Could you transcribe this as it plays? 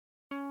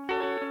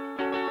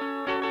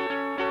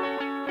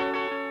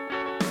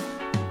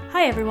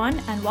Hi everyone,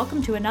 and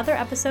welcome to another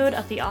episode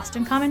of the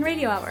Austin Common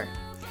Radio Hour.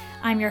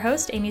 I'm your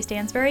host, Amy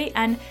Stansbury,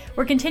 and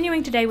we're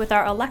continuing today with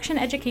our election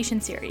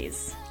education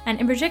series. And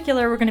in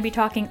particular, we're going to be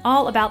talking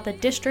all about the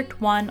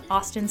District 1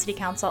 Austin City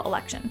Council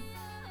election.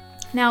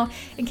 Now,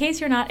 in case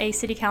you're not a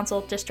City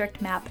Council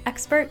district map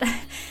expert,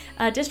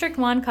 District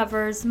 1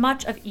 covers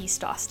much of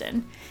East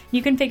Austin.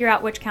 You can figure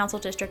out which council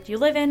district you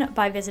live in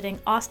by visiting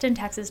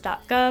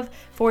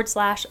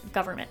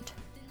austintexas.gov/government.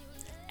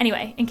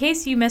 Anyway, in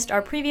case you missed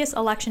our previous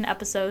election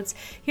episodes,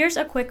 here's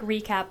a quick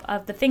recap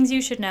of the things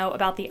you should know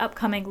about the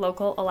upcoming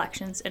local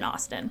elections in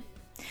Austin.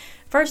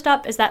 First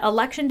up is that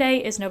Election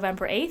Day is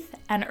November 8th,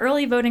 and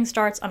early voting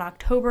starts on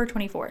October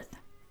 24th.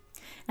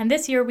 And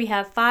this year we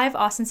have 5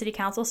 Austin City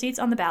Council seats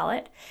on the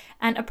ballot,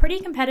 and a pretty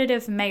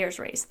competitive mayor's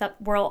race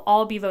that we'll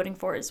all be voting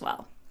for as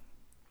well.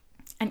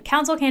 And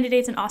council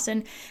candidates in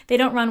Austin, they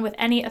don't run with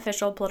any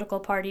official political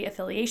party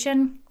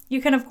affiliation.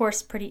 You can, of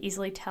course, pretty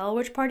easily tell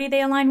which party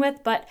they align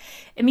with, but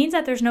it means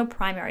that there's no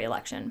primary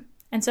election.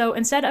 And so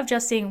instead of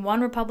just seeing one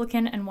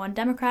Republican and one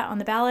Democrat on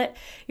the ballot,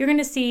 you're going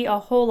to see a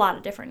whole lot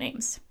of different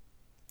names.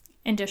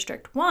 In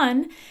District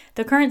 1,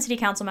 the current city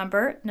council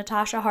member,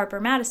 Natasha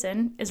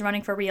Harper-Madison, is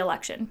running for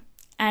re-election,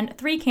 and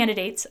 3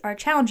 candidates are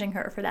challenging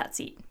her for that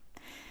seat.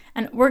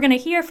 And we're going to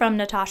hear from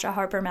Natasha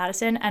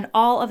Harper-Madison and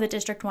all of the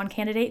District 1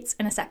 candidates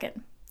in a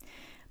second.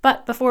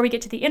 But before we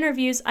get to the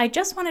interviews, I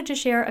just wanted to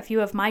share a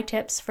few of my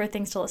tips for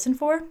things to listen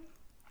for,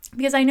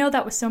 because I know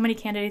that with so many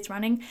candidates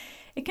running,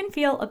 it can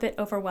feel a bit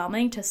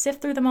overwhelming to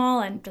sift through them all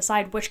and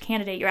decide which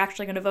candidate you're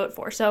actually going to vote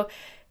for. So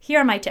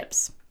here are my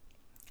tips.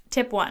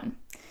 Tip 1.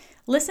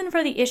 Listen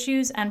for the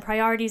issues and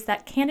priorities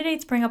that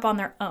candidates bring up on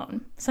their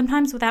own,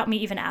 sometimes without me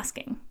even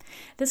asking.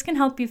 This can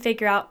help you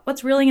figure out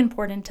what's really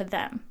important to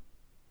them.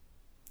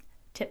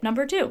 Tip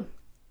number 2.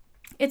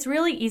 It's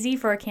really easy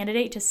for a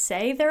candidate to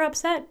say they're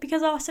upset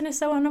because Austin is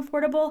so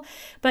unaffordable,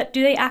 but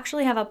do they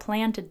actually have a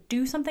plan to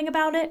do something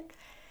about it?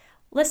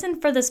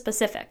 Listen for the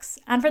specifics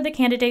and for the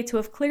candidates who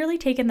have clearly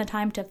taken the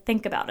time to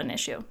think about an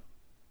issue.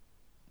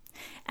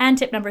 And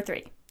tip number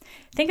 3.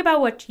 Think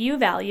about what you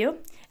value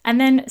and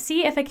then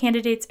see if a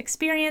candidate's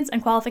experience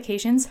and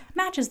qualifications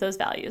matches those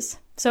values.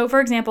 So, for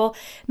example,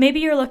 maybe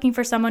you're looking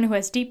for someone who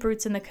has deep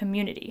roots in the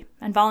community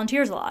and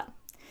volunteers a lot.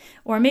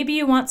 Or maybe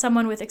you want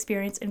someone with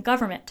experience in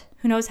government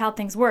who knows how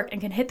things work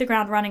and can hit the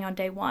ground running on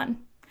day one.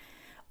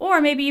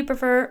 Or maybe you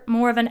prefer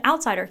more of an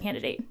outsider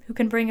candidate who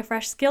can bring a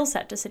fresh skill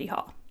set to City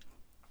Hall.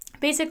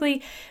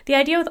 Basically, the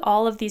idea with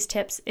all of these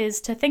tips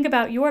is to think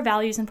about your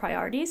values and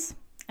priorities,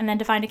 and then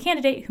to find a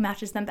candidate who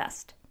matches them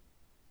best.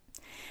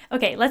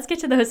 Okay, let's get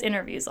to those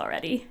interviews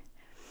already.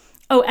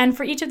 Oh, and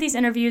for each of these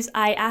interviews,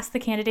 I asked the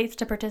candidates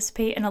to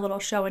participate in a little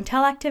show and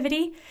tell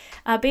activity.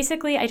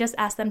 Basically, I just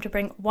asked them to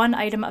bring one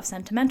item of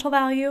sentimental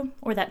value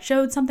or that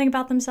showed something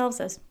about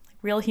themselves as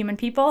real human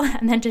people,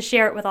 and then to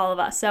share it with all of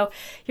us. So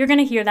you're going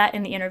to hear that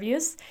in the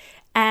interviews.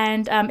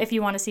 And if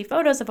you want to see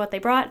photos of what they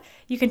brought,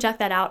 you can check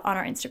that out on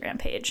our Instagram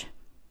page.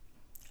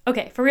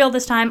 Okay, for real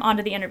this time, on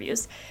to the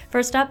interviews.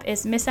 First up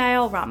is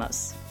Misael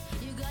Ramos.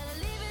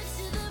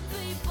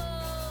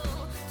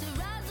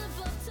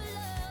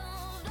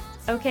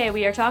 Okay,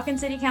 we are talking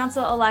city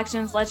council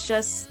elections.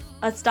 Let's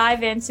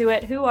dive into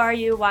it. Who are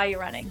you? Why are you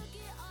running?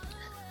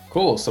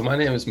 Cool. So my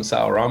name is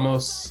Misael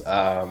Ramos.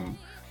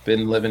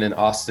 Been living in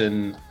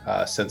Austin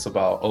since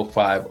about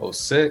 05,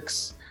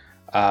 06.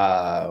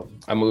 I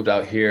moved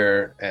out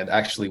here and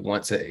actually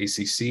went to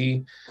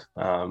ACC,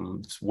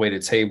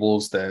 waited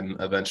tables, then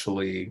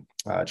eventually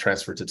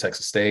transferred to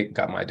Texas State,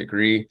 got my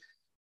degree.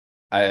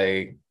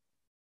 I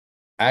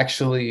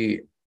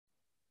actually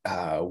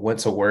went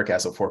to work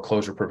as a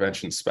foreclosure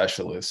prevention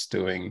specialist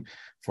doing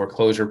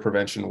foreclosure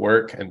prevention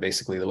work. And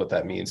basically what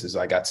that means is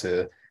I got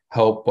to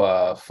help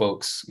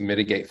folks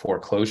mitigate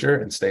foreclosure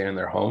and stay in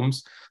their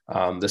homes.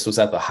 This was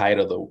at the height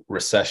of the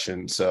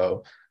recession.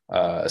 So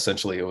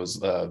essentially it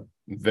was a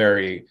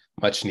very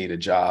much needed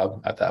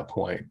job at that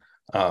point.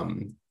 I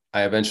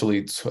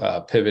eventually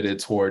pivoted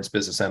towards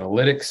business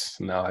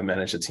analytics. Now I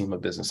manage a team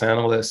of business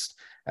analysts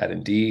at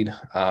Indeed.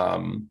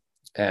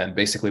 And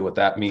basically what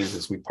that means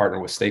is we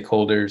partner with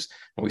stakeholders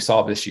and we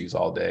solve issues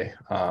all day.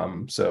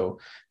 So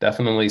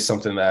definitely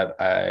something that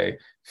I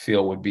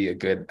feel would be a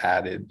good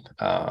added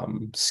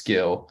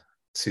skill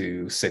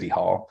to City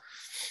Hall.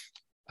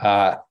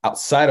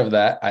 Outside of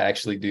that,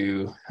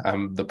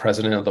 I'm the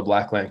president of the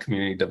Blackland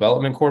Community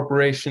Development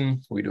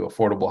Corporation. We do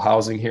affordable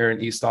housing here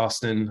in East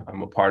Austin.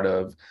 I'm a part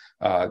of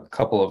a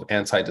couple of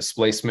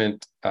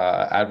anti-displacement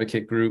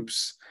advocate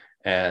groups,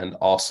 and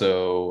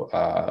also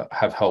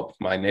have helped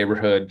my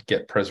neighborhood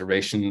get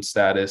preservation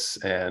status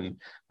and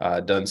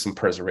done some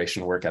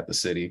preservation work at the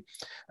city.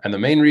 And the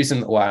main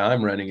reason why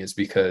I'm running is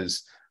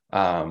because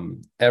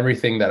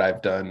everything that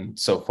I've done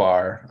so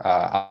far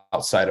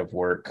outside of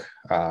work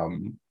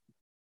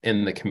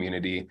in the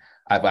community,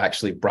 I've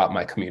actually brought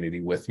my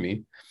community with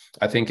me.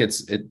 I think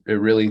it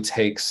really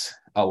takes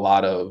a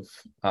lot of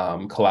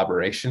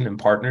collaboration and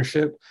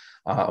partnership,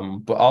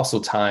 but also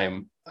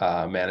time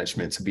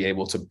management to be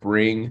able to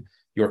bring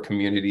your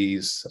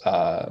community's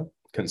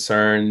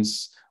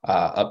concerns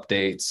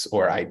updates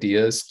or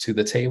ideas to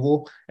the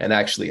table and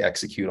actually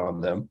execute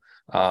on them.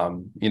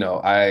 You know,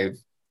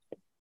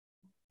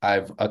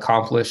 I've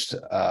accomplished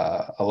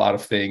a lot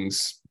of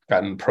things,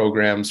 gotten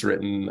programs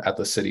written at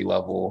the city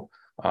level,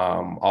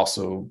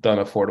 also done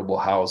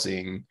affordable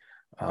housing,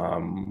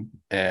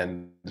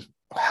 and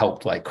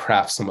helped like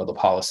craft some of the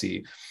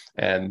policy.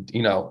 And,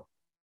 you know,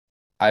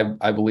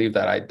 I believe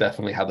that I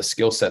definitely have the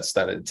skill sets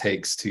that it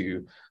takes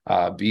to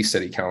be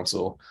city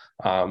council.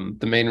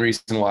 The main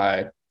reason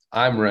why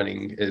I'm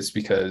running is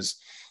because,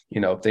 you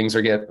know, things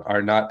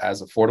are not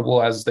as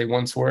affordable as they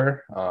once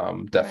were.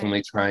 Definitely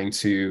Right. trying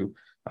to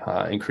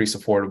increase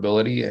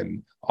affordability,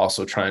 and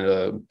also trying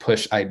to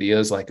push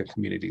ideas like a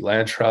community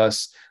land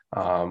trust,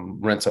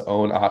 rent to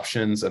own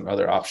options and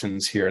other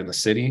options here in the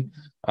city,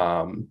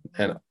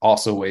 and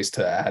also ways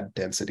to add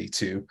density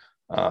too.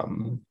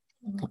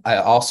 I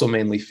also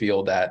mainly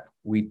feel that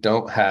we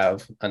don't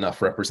have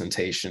enough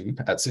representation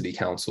at city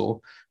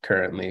council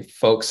currently.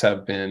 Folks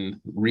have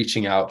been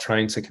reaching out,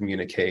 trying to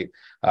communicate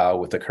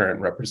with the current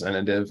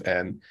representative,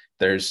 and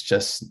there's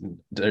just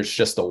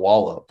a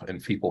wall up,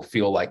 and people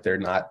feel like they're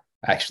not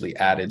actually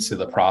added to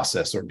the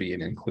process or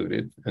being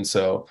included. And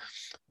so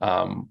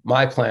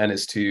my plan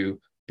is to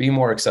be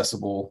more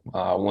accessible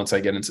once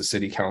I get into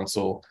city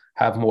council,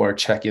 have more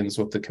check-ins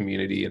with the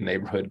community and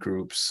neighborhood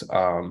groups,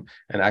 and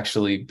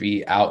actually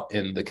be out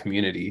in the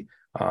community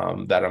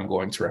that I'm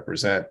going to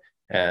represent.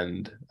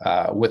 And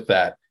with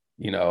that,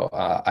 you know,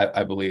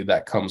 I believe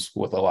that comes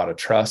with a lot of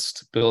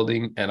trust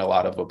building and a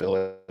lot of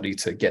ability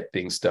to get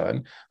things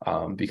done,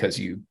 because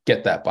you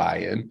get that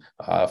buy-in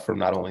from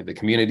not only the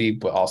community,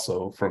 but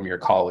also from your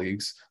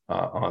colleagues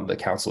on the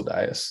council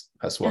dais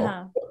as well.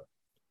 Uh-huh.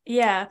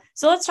 Yeah.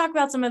 So let's talk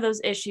about some of those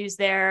issues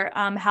there.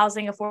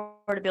 Housing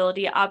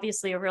affordability,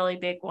 obviously a really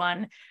big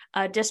one.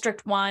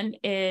 District 1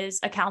 is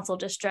a council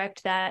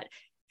district that I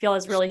feel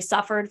has really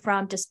suffered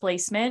from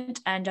displacement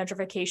and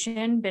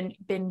gentrification,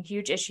 been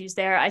huge issues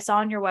there. I saw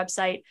on your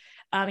website,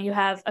 you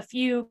have a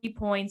few key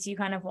points you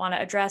kind of want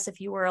to address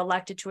if you were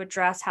elected to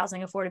address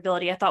housing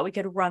affordability. I thought we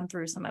could run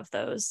through some of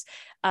those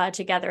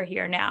together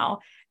here now.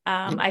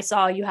 I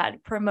saw you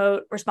had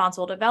promote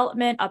responsible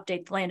development,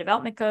 update the land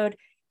development code,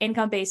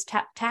 income-based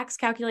tax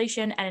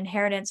calculation, and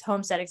inheritance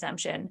homestead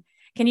exemption.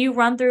 Can you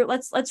run through,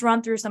 let's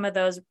run through some of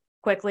those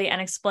quickly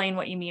and explain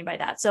what you mean by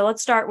that. So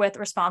let's start with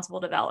responsible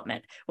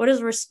development. What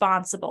does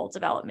responsible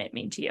development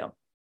mean to you?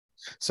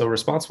 So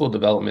responsible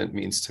development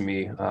means to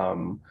me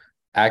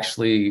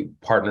actually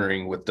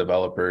partnering with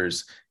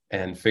developers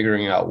and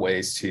figuring out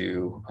ways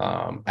to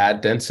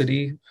add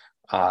density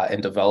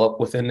and develop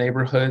within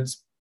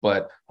neighborhoods,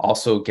 but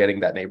also getting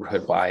that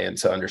neighborhood buy-in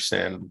to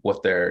understand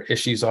what their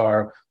issues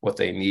are, what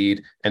they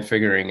need, and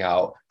figuring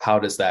out how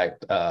does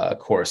that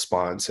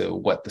correspond to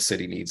what the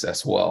city needs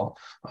as well.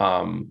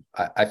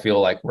 I feel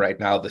like right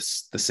now the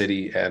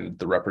city and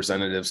the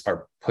representatives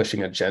are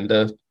pushing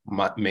agenda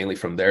mainly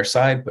from their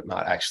side, but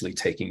not actually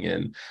taking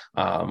in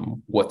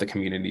what the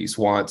community's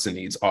wants and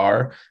needs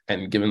are.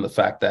 And given the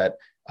fact that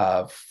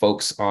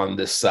folks on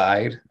this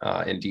side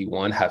in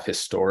D1 have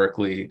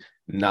historically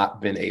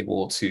not been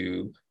able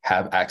to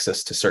have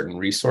access to certain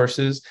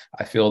resources,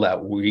 I feel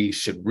that we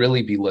should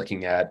really be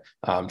looking at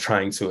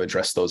trying to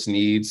address those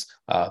needs,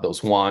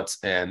 those wants,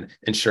 and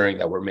ensuring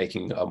that we're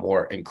making a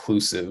more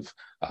inclusive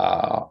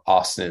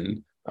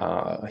Austin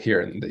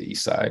here in the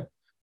East Side.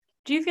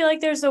 Do you feel like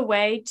there's a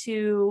way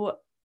to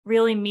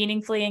really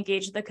meaningfully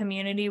engage the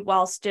community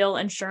while still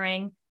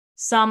ensuring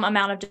some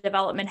amount of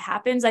development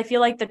happens? I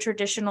feel like the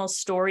traditional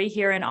story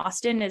here in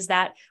Austin is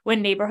that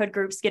when neighborhood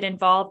groups get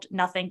involved,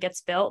 nothing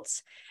gets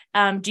built.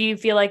 Do you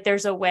feel like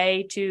there's a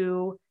way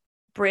to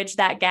bridge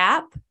that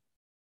gap?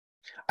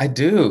 I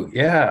do.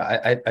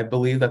 Yeah, I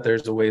believe that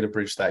there's a way to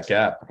bridge that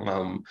gap.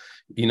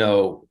 You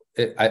know,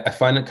 I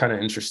find it kind of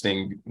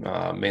interesting,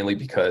 mainly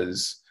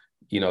because,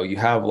 you know, you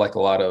have like a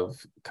lot of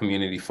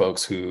community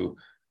folks who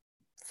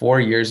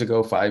 4 years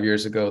ago, 5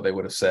 years ago, they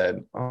would have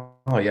said,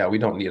 oh yeah, we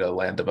don't need a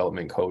land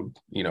development code,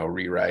 you know,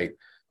 rewrite.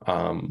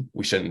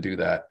 We shouldn't do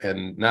that.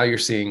 And now you're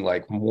seeing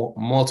like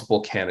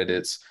multiple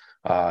candidates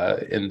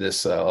in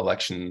this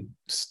election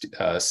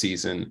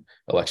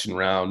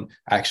round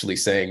actually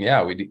saying,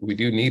 yeah, we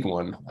do need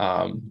one,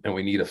 and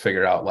we need to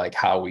figure out like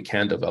how we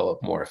can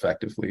develop more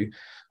effectively.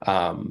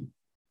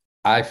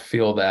 I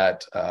feel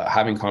that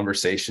having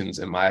conversations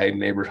in my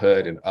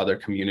neighborhood and other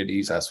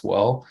communities as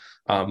well,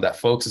 that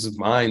folks'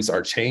 minds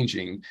are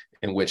changing,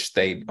 in which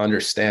they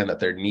understand that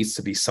there needs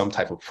to be some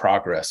type of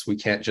progress. We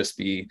just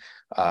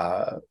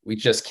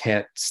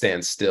can't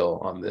stand still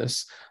on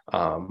this.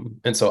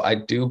 And so I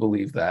do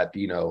believe that,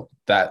 you know,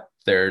 that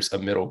there's a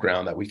middle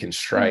ground that we can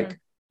strike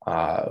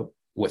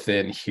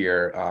within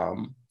here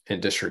in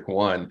District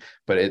 1,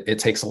 but it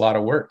takes a lot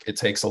of work. It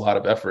takes a lot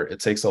of effort.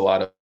 It takes a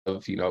lot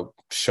of, you know,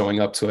 showing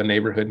up to a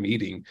neighborhood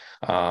meeting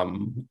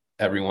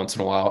every once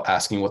in a while,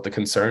 asking what the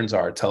concerns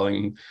are,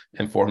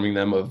 informing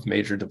them of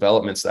major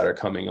developments that are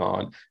coming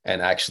on,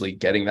 and actually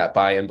getting that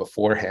buy-in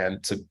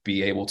beforehand to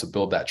be able to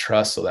build that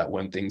trust so that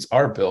when things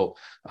are built,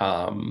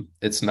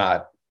 it's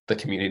not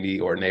the community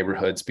or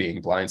neighborhoods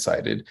being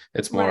blindsided.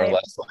 It's more or Right.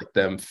 less like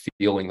them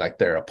feeling like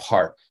they're a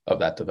part of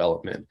that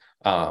development.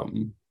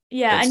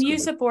 Yeah, And and so, you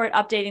support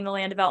updating the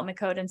land development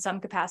code in some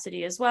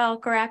capacity as well,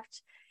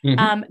 correct?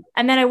 mhm.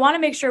 And then I want to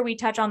make sure we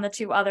touch on the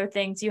two other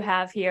things you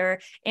have here,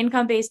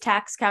 income-based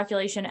tax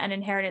calculation and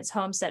inheritance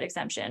homestead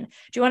exemption.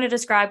 Do you want to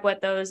describe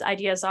what those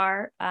ideas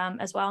are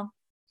as well?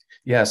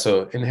 Yeah,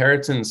 so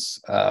inheritance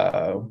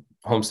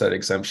homestead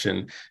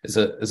exemption is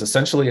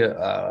essentially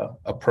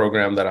a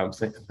program that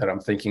I'm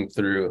thinking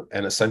through,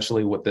 and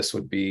essentially what this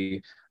would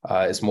be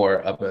is more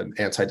of an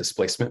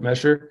anti-displacement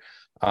measure.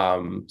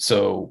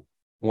 So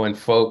when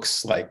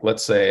folks, like,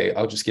 let's say,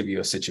 I'll just give you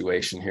a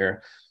situation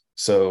here.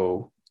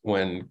 So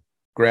when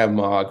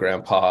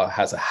grandpa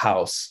has a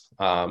house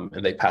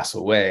and they pass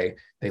away,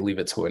 they leave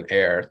it to an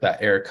heir.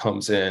 That heir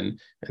comes in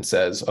and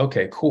says,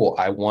 okay, cool,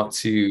 I want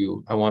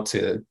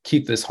to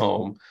keep this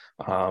home.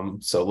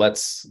 So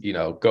let's,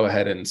 go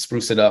ahead and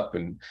spruce it up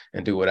and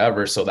do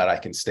whatever so that I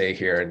can stay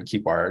here and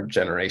keep our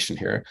generation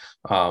here.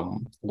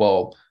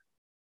 Well,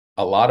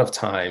 a lot of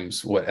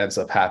times what ends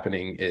up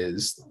happening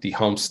is the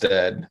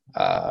homestead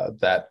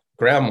that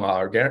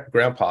grandma or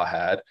grandpa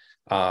had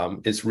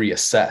is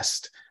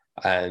reassessed.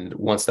 And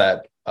once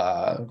that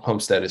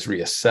homestead is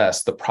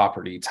reassessed, the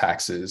property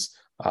taxes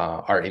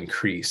are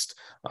increased.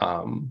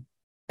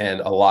 And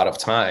a lot of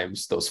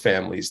times those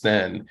families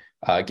then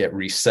get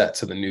reset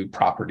to the new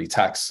property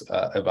tax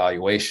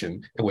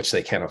evaluation, in which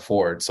they can't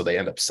afford. So they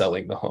end up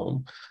selling the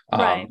home.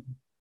 Right.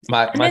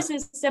 This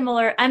is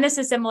similar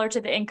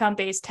to the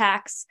income-based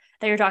tax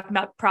that you're talking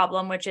about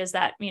problem, which is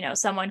that,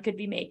 someone could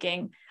be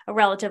making a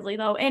relatively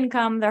low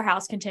income. Their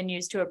house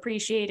continues to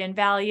appreciate in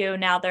value.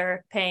 Now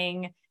they're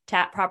paying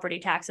property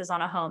taxes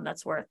on a home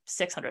that's worth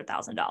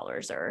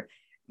 $600,000 or,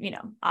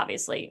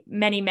 obviously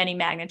many, many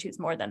magnitudes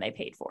more than they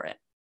paid for it.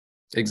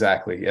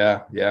 Exactly.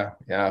 Yeah.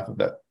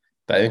 That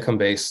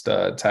income-based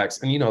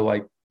tax. And,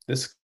 like,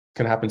 this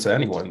can happen to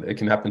anyone. It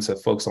can happen to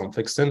folks on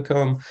fixed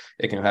income.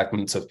 It can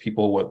happen to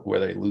people where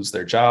they lose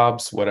their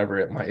jobs, whatever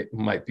it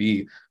might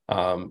be.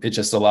 It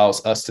just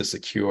allows us to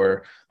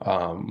secure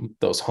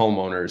those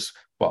homeowners,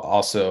 but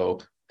also,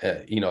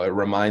 it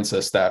reminds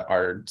us that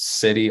our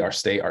city, our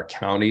state, our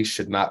county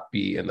should not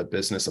be in the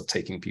business of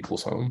taking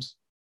people's homes.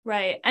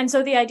 Right. And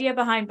so the idea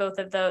behind both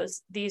of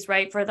these,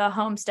 right, for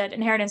the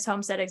inheritance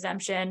homestead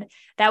exemption,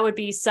 that would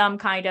be some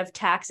kind of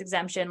tax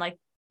exemption like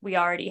we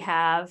already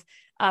have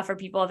for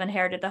people who have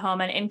inherited the home,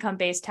 and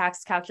income-based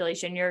tax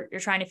calculation. You're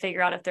trying to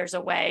figure out if there's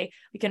a way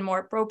we can more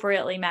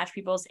appropriately match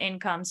people's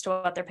incomes to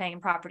what they're paying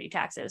in property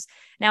taxes.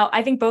 Now,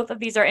 I think both of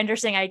these are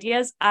interesting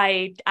ideas.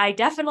 I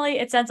definitely,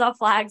 it sends off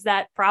flags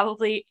that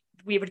probably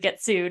we would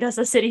get sued as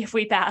a city if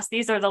we pass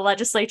these, or the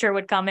legislature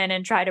would come in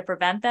and try to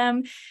prevent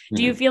them. Mm-hmm.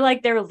 Do you feel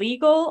like they're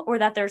legal, or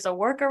that there's a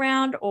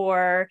workaround,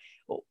 or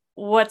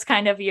what's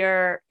kind of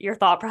your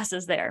thought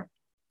process there?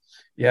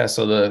 Yeah,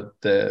 so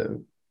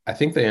I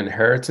think the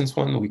inheritance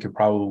one we could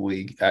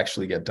probably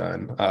actually get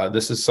done.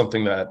 This is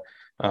something that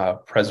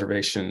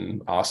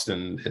Preservation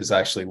Austin is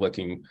actually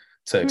looking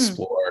to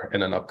explore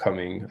in an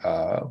upcoming,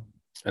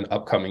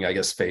 I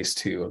guess, phase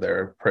 2 of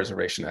their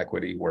preservation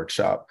equity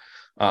workshop.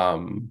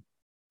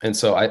 And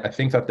so I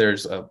think that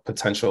there's a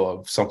potential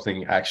of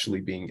something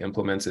actually being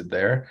implemented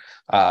there.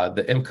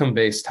 The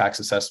income-based tax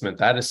assessment,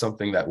 that is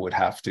something that would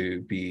have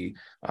to be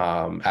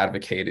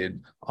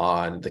advocated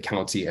on the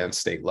county and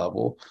state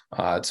level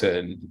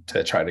to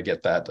try to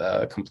get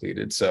that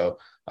completed. So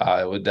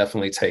it would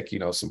definitely take,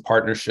 some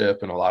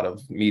partnership and a lot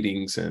of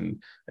meetings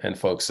and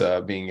folks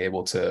being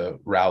able to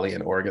rally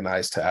and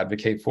organize to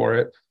advocate for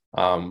it.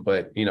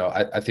 But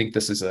I think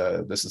this is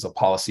a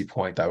policy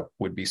point that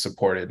would be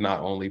supported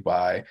not only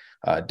by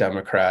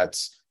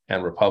Democrats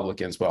and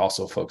Republicans, but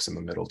also folks in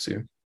the middle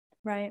too.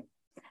 Right.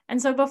 And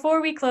so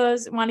before we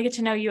close, I want to get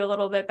to know you a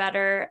little bit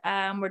better.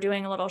 We're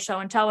doing a little show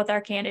and tell with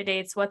our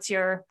candidates. What's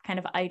your kind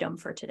of item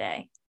for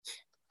today?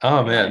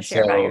 Oh man,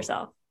 share about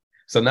yourself.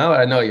 So now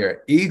that I know you're an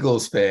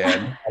Eagles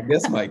fan, I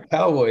guess my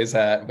Cowboys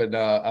hat. But no,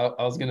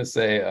 I was gonna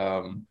say,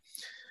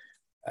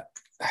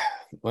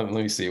 let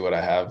me see what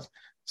I have.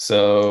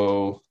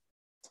 So,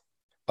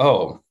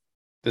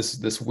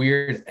 this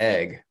weird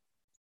egg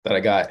that I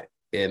got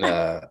in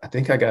I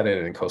think I got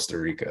it in Costa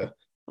Rica.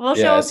 We'll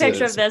show a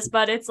picture of this,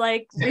 but it's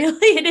like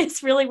it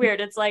is really weird.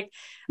 It's like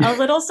a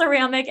little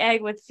ceramic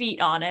egg with feet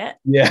on it.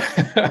 Yeah.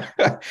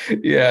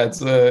 Yeah,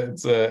 it's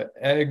a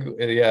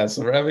egg,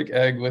 ceramic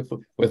egg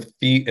with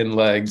feet and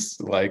legs,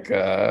 like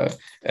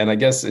and I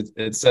guess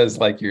it says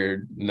like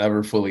you're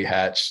never fully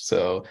hatched,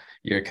 so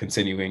you're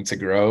continuing to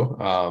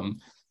grow.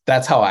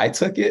 That's how I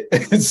took it.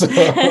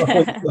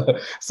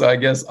 So I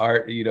guess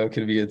art,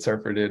 can be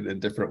interpreted in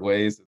different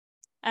ways.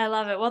 I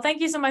love it. Well,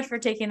 thank you so much for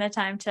taking the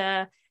time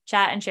to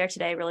chat and share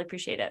today. Really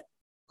appreciate it.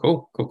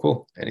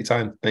 Cool.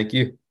 Anytime. Thank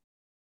you.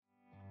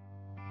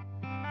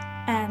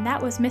 And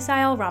that was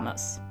Misael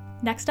Ramos.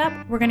 Next up,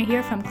 we're going to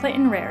hear from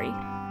Clinton Rarey.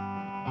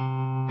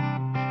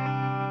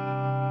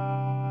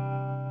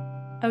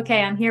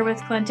 Okay, I'm here with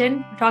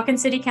Clinton. We're talking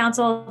city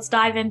council. Let's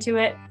dive into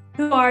it.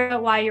 Who are you?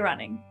 Why are you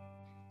running?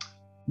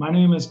 My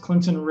name is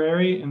Clinton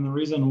Rarey, and the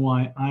reason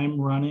why I'm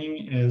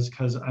running is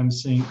because I'm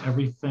seeing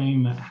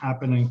everything that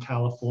happened in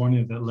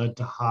California that led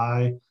to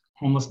high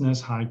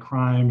homelessness, high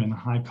crime, and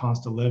high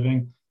cost of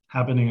living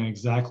happening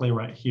exactly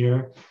right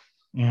here.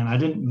 And I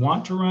didn't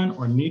want to run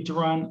or need to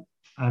run.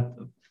 I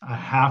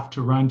have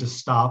to run to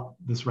stop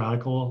this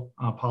radical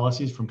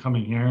policies from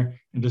coming here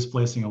and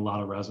displacing a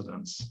lot of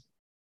residents.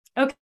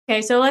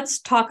 Okay, so let's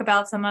talk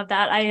about some of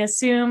that. I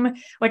assume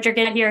what you're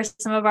getting here is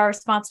some of our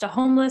response to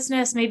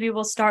homelessness. Maybe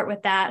we'll start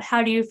with that.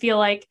 How do you feel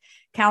like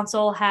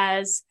council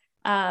has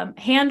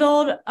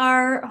handled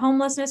our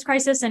homelessness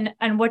crisis,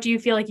 and what do you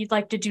feel like you'd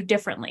like to do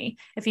differently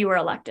if you were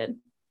elected?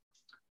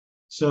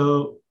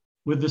 So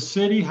with the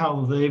city,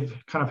 how they've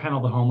kind of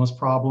handled the homeless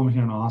problem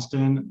here in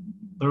Austin,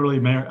 literally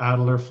Mayor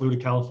Adler flew to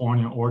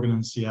California, Oregon,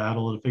 and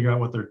Seattle to figure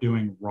out what they're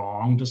doing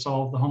wrong to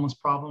solve the homeless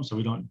problem so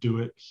we don't do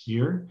it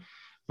here.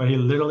 But he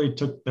literally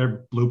took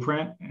their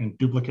blueprint and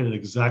duplicated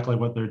exactly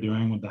what they're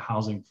doing with the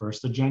Housing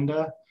First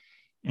agenda.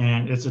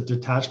 And it's a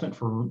detachment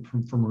from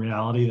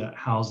reality that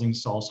housing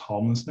solves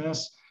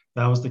homelessness. If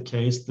that was the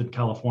case, that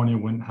California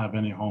wouldn't have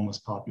any homeless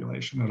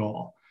population at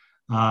all.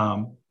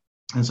 And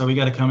so we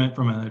got to come in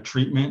from a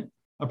treatment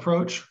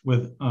approach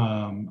with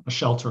a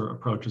shelter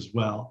approach as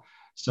well.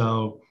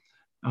 So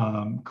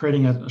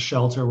creating a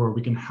shelter where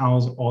we can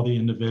house all the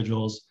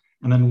individuals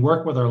and then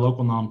work with our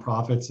local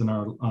nonprofits and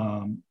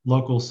our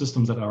local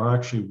systems that are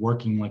actually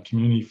working, like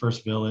Community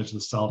First Village,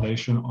 the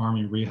Salvation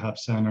Army Rehab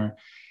Center,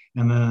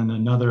 and then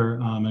another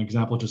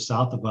example just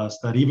south of us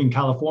that even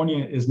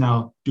California is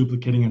now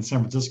duplicating in San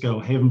Francisco,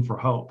 Haven for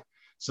Hope.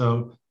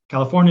 So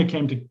California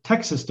came to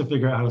Texas to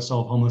figure out how to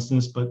solve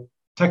homelessness, but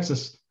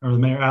Texas, or the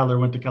Mayor Adler,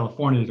 went to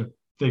California to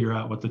figure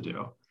out what to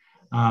do.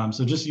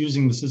 So just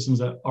using the systems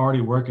that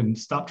already work and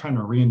stop trying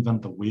to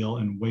reinvent the wheel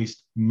and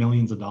waste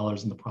millions of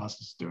dollars in the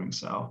process of doing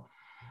so.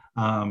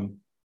 No,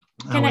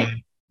 go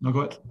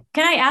ahead.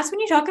 Can I ask, when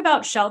you talk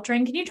about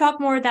sheltering, can you talk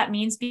more what that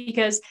means?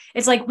 Because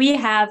it's like we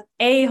have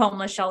a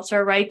homeless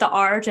shelter, right? The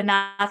Arch, and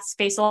that's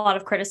faced a lot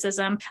of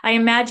criticism. I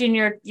imagine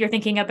you're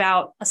thinking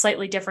about a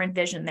slightly different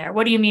vision there.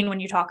 What do you mean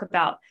when you talk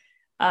about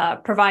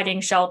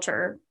providing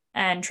shelter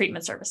and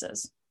treatment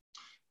services?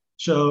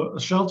 So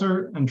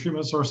shelter and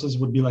treatment sources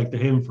would be like the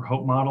Haven for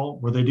Hope model,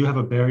 where they do have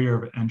a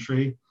barrier of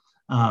entry,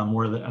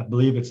 where I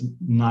believe it's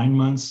 9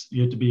 months.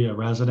 You have to be a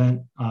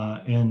resident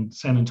in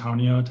San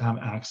Antonio to have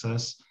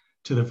access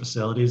to their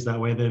facilities. That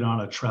way they're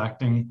not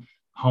attracting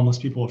homeless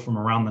people from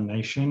around the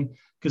nation,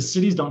 because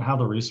cities don't have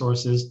the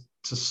resources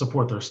to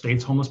support their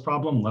state's homeless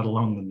problem, let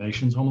alone the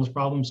nation's homeless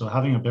problem. So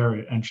having a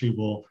barrier of entry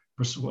will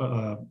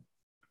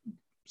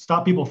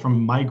stop people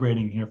from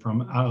migrating here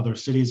from other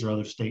cities or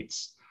other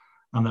states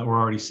that we're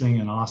already seeing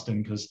in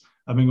Austin, because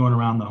I've been going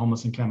around the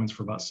homeless encampments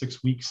for about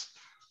 6 weeks,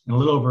 and a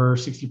little over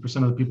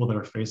 60% of the people that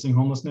are facing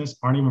homelessness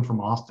aren't even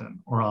from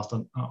Austin or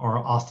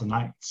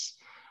Austinites.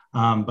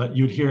 But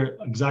you'd hear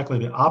exactly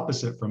the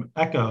opposite from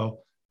Echo,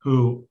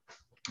 who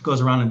goes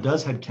around and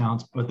does head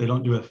counts, but they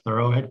don't do a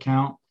thorough head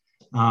count,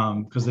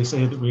 because they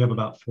say that we have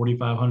about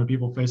 4,500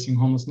 people facing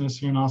homelessness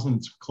here in Austin.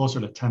 It's closer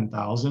to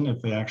 10,000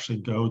 if they actually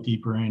go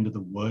deeper into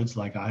the woods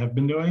like I have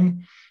been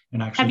doing.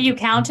 And actually, have you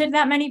counted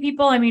that many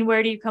people? I mean,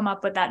 where do you come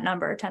up with that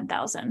number,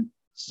 10,000?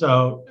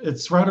 So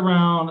it's right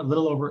around a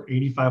little over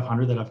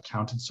 8,500 that I've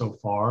counted so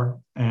far.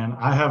 And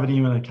I haven't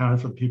even accounted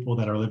for the people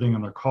that are living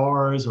in their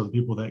cars or the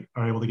people that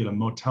are able to get a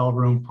motel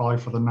room probably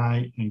for the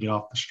night and get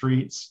off the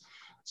streets.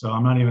 So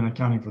I'm not even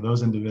accounting for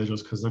those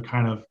individuals, because they're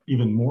kind of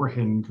even more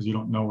hidden, because you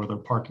don't know where they're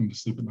parking to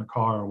sleep in their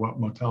car or what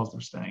motels they're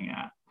staying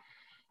at.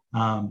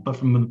 But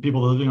from the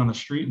people living on the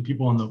street and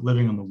people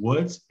living in the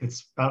woods,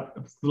 it's a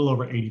little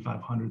over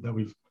 8,500 that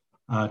we've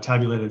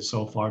tabulated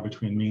so far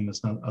between me and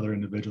this other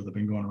individual that have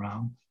been going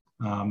around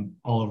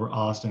all over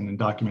Austin and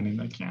documenting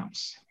the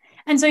camps.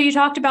 And so you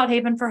talked about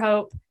Haven for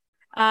Hope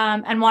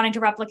and wanting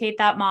to replicate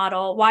that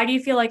model. Why do you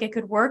feel like it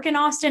could work in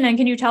Austin? And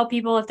can you tell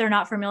people, if they're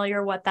not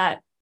familiar, what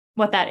that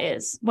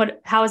is?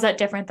 How is that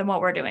different than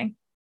what we're doing?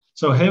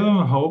 So Haven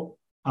for Hope,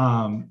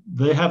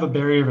 they have a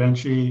barrier of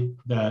entry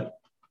that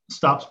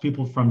stops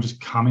people from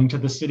just coming to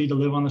the city to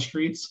live on the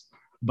streets,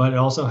 but it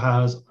also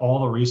has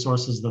all the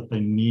resources that they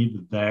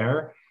need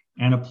there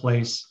and a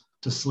place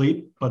to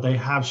sleep, but they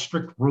have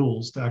strict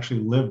rules to actually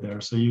live there.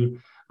 So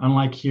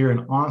unlike here in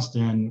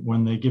Austin,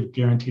 when they give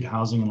guaranteed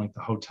housing in like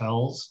the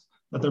hotels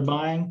that they're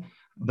buying,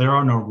 there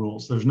are no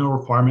rules. There's no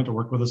requirement to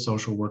work with a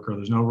social worker.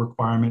 There's no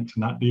requirement to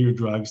not do your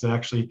drugs. They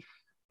actually,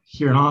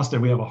 here in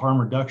Austin, we have a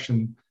harm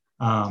reduction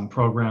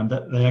program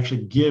that they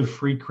actually give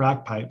free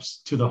crack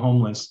pipes to the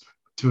homeless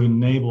to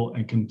enable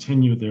and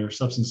continue their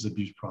substance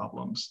abuse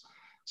problems.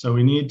 So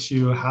we need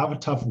to have a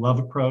tough love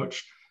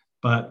approach,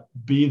 but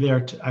be there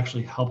to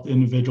actually help the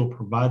individual,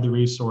 provide the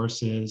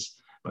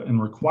resources,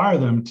 and require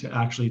them to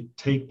actually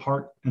take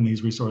part in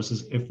these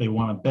resources if they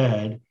want a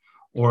bed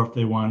or if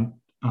they want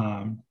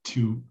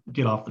to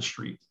get off the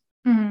street.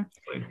 Mm-hmm.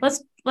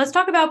 Let's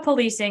talk about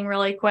policing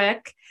really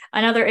quick.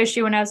 Another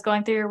issue when I was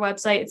going through your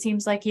website, it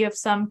seems like you have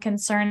some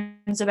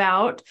concerns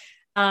about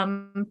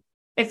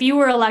if you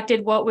were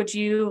elected, what would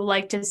you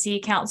like to see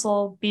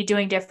council be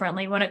doing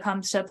differently when it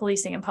comes to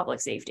policing and public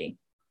safety?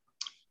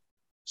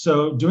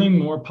 So doing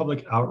more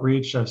public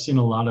outreach, I've seen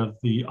a lot of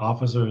the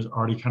officers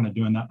already kind of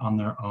doing that on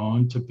their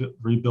own to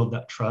rebuild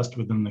that trust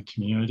within the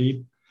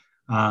community.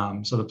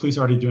 So the police are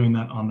already doing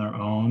that on their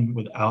own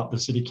without the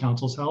city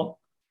council's help,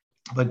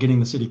 but getting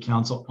the city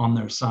council on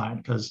their side,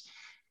 because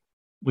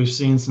we've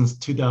seen since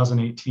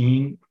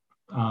 2018,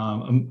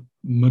 a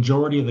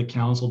majority of the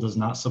council does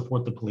not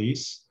support the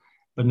police,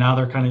 but now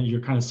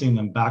you're kind of seeing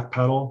them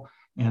backpedal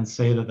and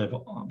say that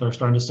they're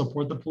starting to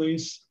support the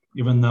police,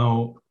 even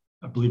though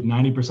I believe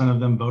 90% of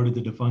them voted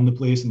to defund the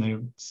police,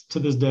 and to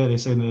this day they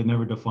say they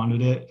never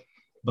defunded it.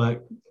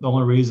 But the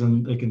only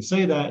reason they can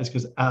say that is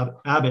because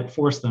Abbott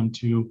forced them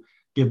to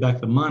give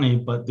back the money,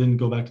 but didn't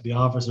go back to the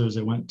officers.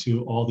 They went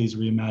to all these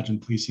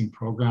reimagined policing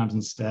programs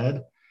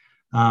instead.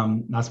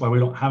 That's why we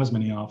don't have as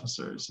many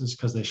officers, is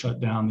because they shut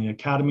down the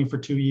academy for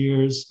 2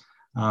 years,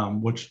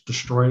 which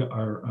destroyed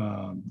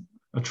our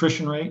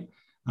attrition rate.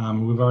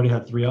 We've already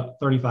had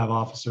 35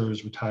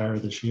 officers retire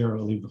this year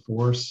or leave the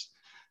force.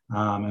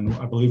 And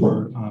I believe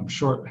we're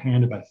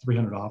short-handed by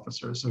 300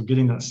 officers. So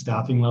getting that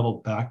staffing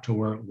level back to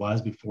where it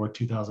was before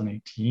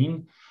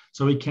 2018,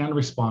 so we can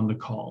respond to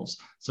calls.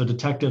 So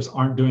detectives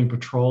aren't doing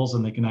patrols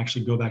and they can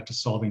actually go back to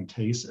solving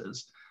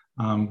cases.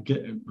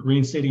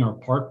 Reinstating our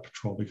park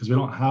patrol, because we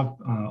don't have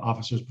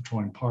officers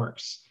patrolling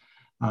parks.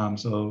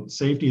 So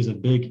safety is a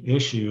big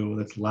issue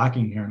that's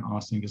lacking here in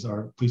Austin, because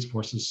our police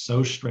force is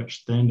so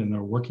stretched thin and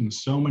they're working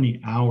so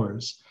many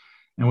hours.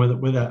 And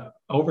with that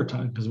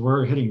overtime, because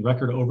we're hitting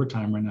record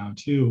overtime right now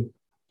too.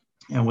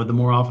 And with the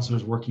more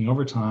officers working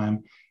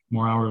overtime,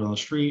 more hours on the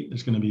street,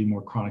 there's going to be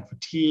more chronic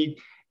fatigue,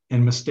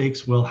 and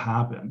mistakes will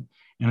happen.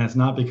 And it's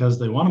not because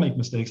they want to make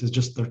mistakes, it's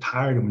just they're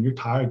tired. And when you're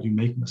tired, you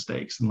make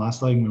mistakes. And the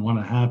last thing we want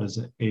to have is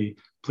a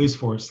police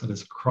force that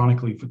is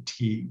chronically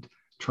fatigued,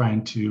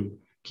 trying to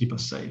keep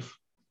us safe.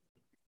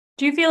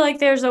 Do you feel like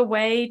there's a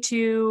way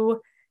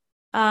to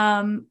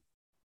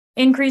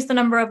increase the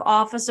number of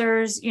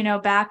officers,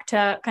 back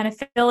to kind of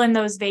fill in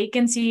those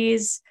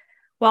vacancies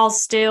while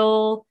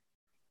still,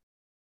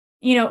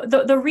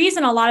 the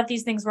reason a lot of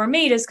these things were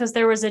made is because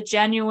there was a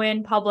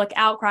genuine public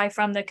outcry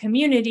from the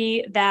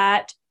community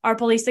that our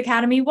police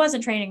academy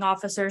wasn't training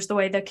officers the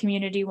way the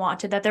community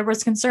wanted, that there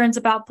was concerns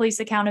about police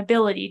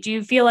accountability. Do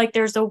you feel like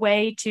there's a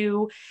way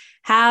to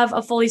have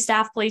a fully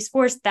staffed police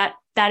force that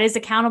is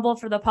accountable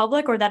for the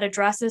public, or that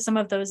addresses some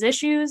of those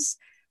issues?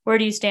 Where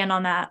do you stand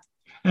on that?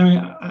 I mean,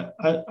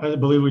 I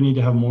believe we need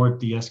to have more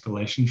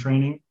de-escalation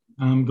training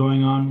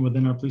going on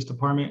within our police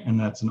department, and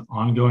that's an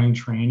ongoing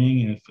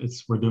training.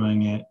 If we're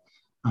doing it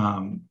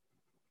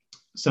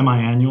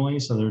semi-annually,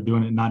 so they're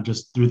doing it not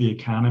just through the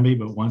academy,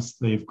 but once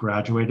they've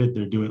graduated,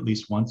 they're due at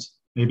least once,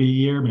 maybe a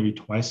year, maybe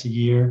twice a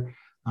year,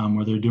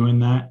 where they're doing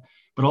that.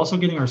 But also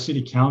getting our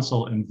city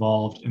council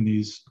involved in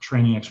these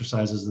training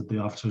exercises that the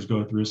officers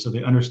go through, so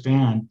they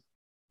understand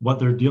what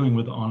they're dealing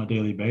with on a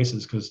daily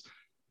basis, because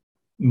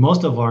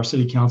most of our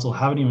city council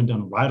haven't even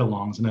done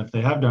ride-alongs. And if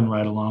they have done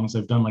ride-alongs,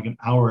 they've done like an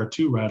hour or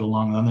two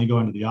ride-along, and then they go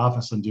into the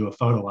office and do a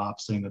photo op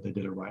saying that they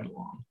did a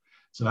ride-along.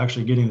 So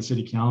actually getting the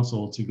city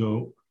council to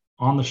go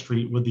on the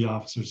street with the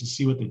officers to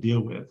see what they deal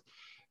with.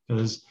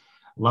 Because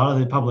a lot of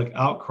the public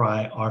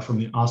outcry are from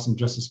the Austin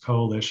Justice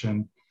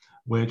Coalition,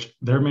 which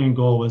their main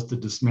goal was to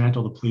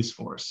dismantle the police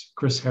force.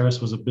 Chris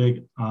Harris was a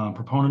big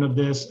proponent of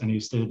this, and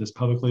he stated this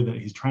publicly, that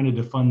he's trying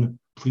to defund the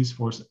police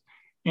force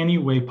any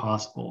way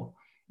possible.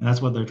 And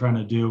that's what they're trying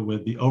to do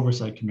with the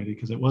oversight committee,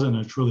 because it wasn't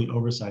a truly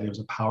oversight. It was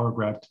a power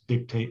grab to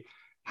dictate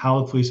how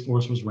the police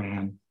force was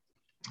ran,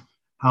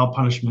 how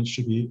punishments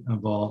should be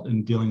involved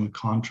in dealing with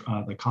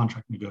the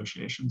contract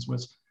negotiations,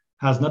 which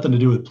has nothing to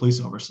do with police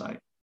oversight.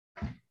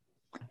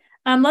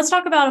 Let's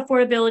talk about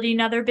affordability,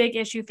 another big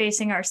issue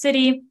facing our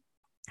city,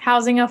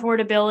 housing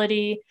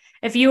affordability.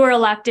 If you were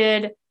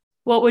elected,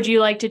 what would you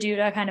like to do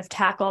to kind of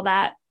tackle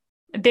that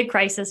big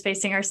crisis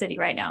facing our city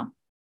right now?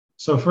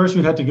 So first,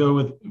 we'd have to go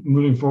with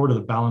moving forward to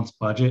the balanced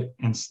budget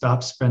and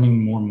stop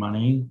spending more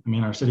money. I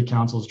mean, our city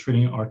council is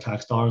treating our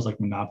tax dollars like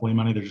monopoly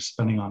money. They're just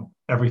spending on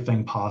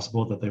everything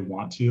possible that they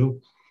want to.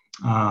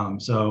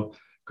 So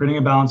creating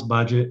a balanced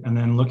budget, and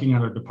then looking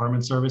at our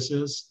department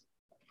services.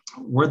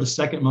 We're the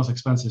second most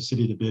expensive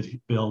city to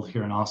build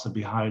here in Austin,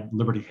 behind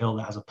Liberty Hill,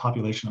 that has a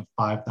population of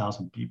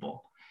 5,000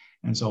 people.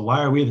 And so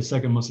why are we the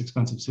second most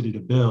expensive city to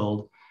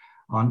build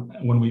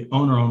when we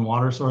own our own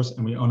water source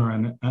and we own our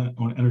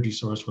own energy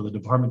source, where the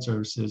department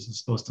services is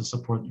supposed to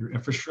support your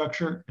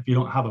infrastructure if you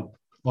don't have a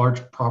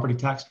large property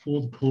tax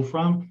pool to pull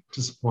from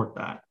to support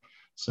that?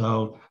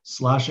 So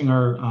slashing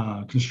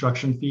our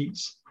construction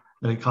fees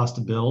that it costs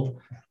to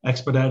build,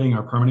 expediting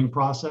our permitting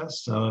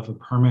process. So if a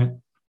permit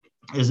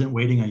isn't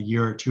waiting a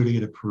year or two to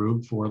get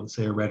approved for, let's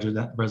say, a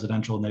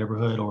residential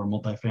neighborhood or a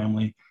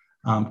multifamily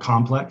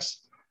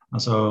complex.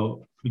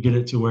 So we get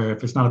it to where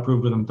if it's not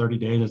approved within 30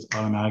 days, it's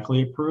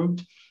automatically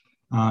approved.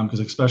 Because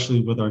especially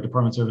with our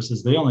department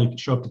services, they only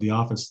show up to the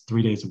office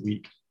 3 days a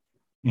week.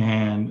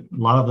 And a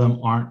lot of them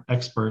aren't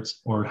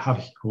experts or have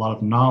a lot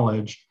of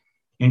knowledge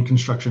in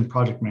construction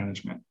project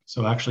management.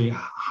 So actually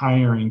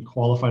hiring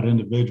qualified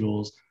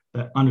individuals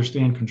that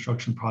understand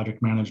construction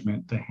project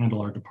management to handle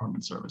our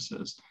department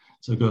services.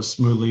 So it goes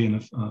smoothly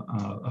and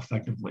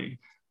effectively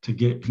to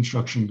get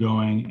construction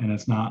going, and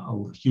it's not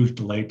a huge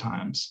delay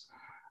times.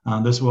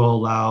 This will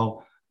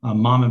allow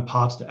mom and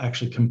pops to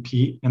actually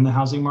compete in the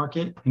housing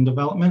market in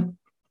development,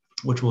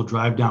 which will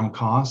drive down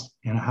costs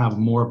and have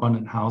more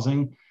abundant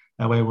housing.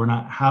 That way we're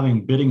not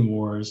having bidding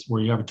wars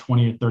where you have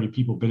 20 or 30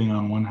 people bidding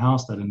on one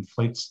house that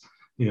inflates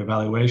the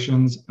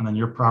evaluations, and then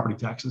your property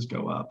taxes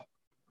go up,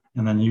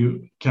 and then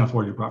you can't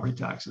afford your property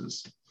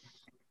taxes.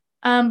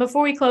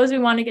 Before we close, we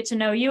want to get to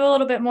know you a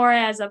little bit more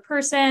as a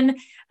person.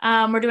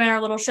 We're doing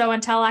our little show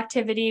and tell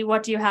activity.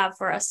 What do you have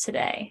for us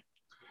today?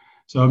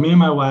 So me and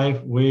my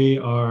wife, we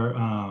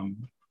are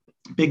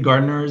big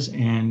gardeners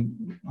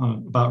and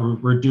about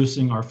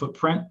reducing our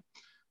footprint.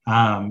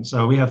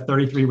 So we have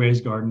 33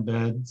 raised garden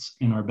beds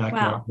in our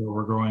backyard. Wow. Where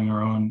we're growing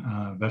our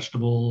own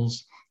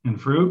vegetables and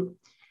fruit.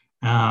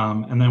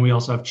 And then we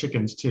also have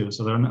chickens too.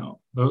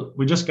 So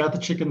we just got the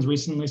chickens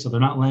recently, so they're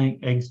not laying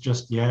eggs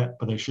just yet,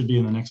 but they should be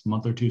in the next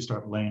month or two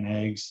start laying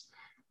eggs.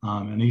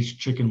 And each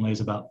chicken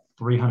lays about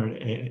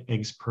 300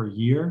 eggs per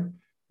year,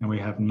 and we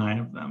have 9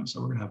 of them.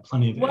 So we're gonna have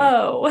plenty of eggs.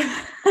 Whoa.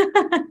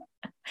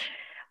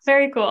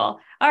 Very cool.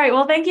 All right.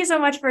 Well, thank you so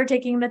much for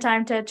taking the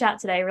time to chat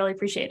today. Really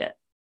appreciate it.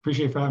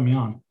 Appreciate you for having me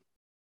on.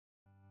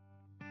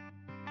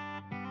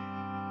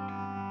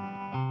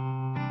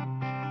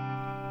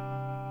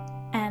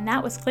 And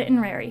that was Clinton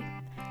Rarey.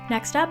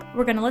 Next up,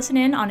 we're going to listen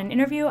in on an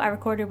interview I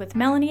recorded with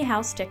Melonie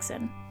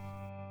House-Dixon.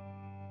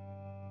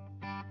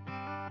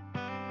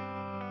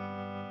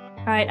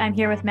 All right, I'm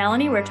here with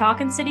Melonie. We're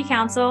talking City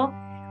Council.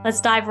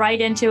 Let's dive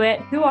right into it.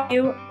 Who are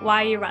you?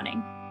 Why are you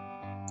running?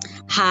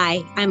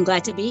 Hi, I'm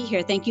glad to be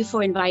here. Thank you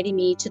for inviting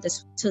me to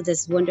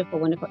this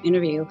wonderful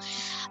interview.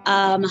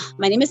 My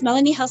name is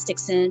Melonie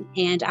House-Dixon,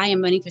 and I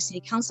am running for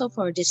City Council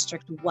for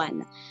District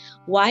 1.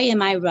 Why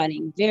am I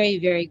running? Very,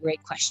 very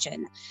great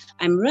question.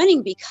 I'm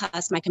running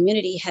because my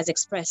community has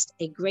expressed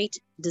a great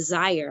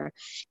desire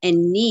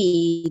and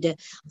need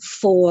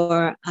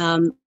for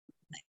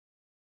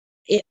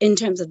in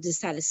terms of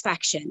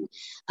dissatisfaction.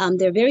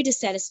 They're very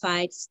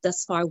dissatisfied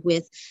thus far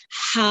with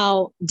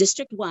how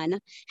District 1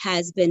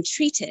 has been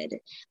treated,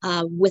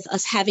 with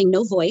us having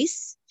no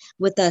voice,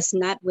 with us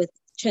not with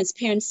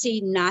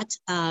transparency, not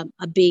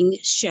being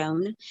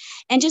shown,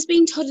 and just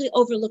being totally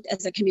overlooked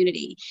as a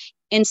community.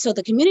 And so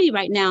the community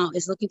right now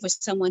is looking for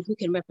someone who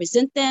can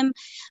represent them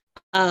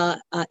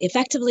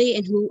effectively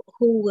and who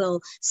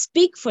will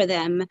speak for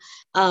them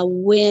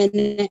when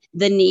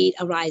the need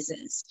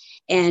arises.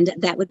 And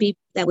that would be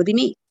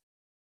me.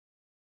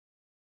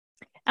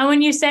 And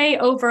when you say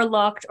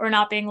overlooked or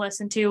not being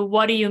listened to,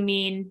 what do you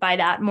mean by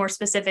that more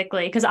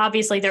specifically? Because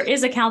obviously there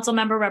is a council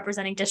member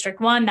representing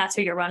District 1. That's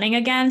who you're running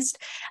against.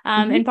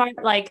 In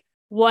part, like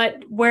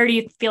where do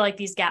you feel like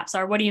these gaps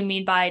are? What do you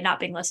mean by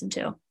not being listened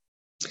to?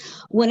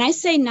 When I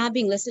say not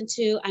being listened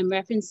to, I'm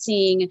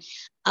referencing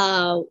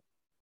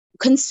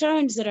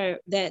concerns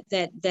that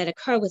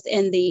occur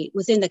within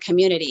the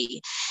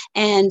community.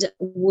 And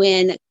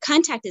when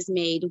contact is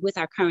made with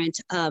our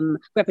current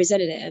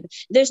representative,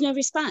 there's no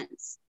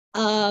response.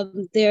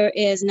 There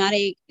is not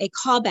a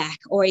callback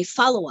or a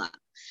follow-up.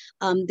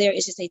 There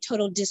is just a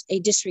total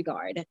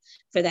disregard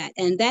for that,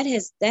 and that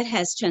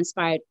has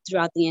transpired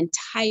throughout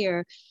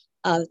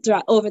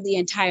over the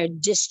entire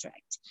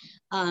district,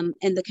 and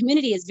the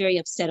community is very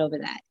upset over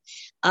that.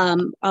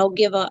 I'll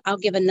give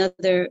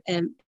another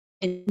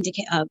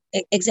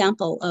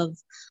example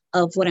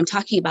of what I'm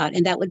talking about,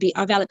 and that would be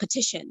our ballot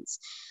petitions.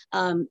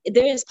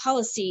 There is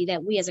policy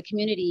that we as a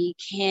community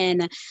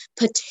can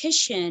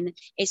petition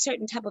a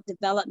certain type of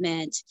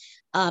development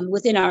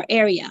within our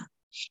area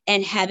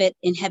and have it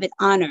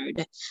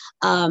honored.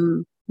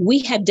 We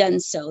have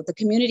done so. The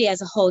community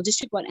as a whole,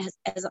 District 1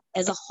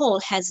 as a whole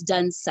has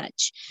done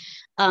such.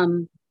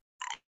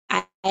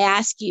 I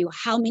ask you,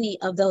 how many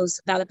of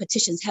those ballot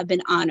petitions have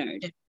been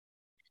honored?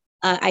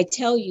 I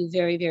tell you,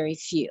 very, very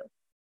few.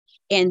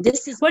 And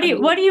this is what do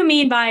you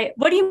mean by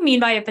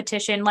a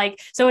petition? Like,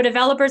 so a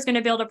developer is going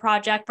to build a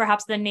project,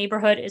 perhaps the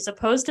neighborhood is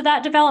opposed to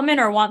that development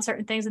or wants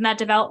certain things in that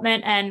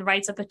development and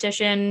writes a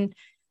petition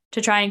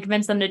to try and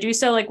convince them to do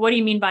so. Like, what do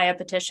you mean by a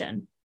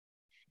petition?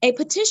 A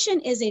petition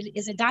is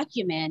a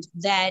document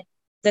that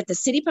the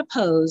city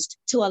proposed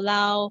to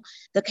allow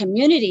the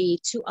community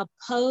to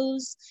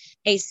oppose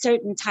a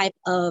certain type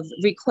of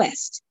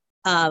request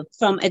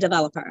from a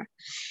developer,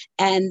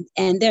 and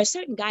there are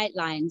certain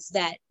guidelines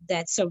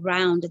that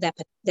surround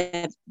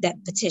that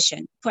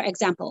petition. For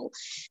example,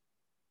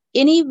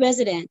 any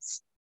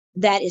residence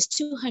that is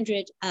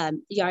 200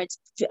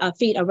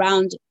 feet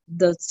around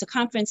the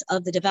circumference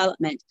of the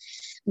development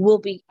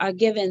are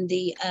given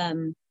the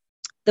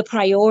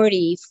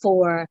priority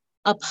for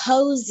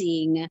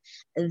opposing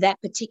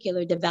that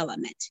particular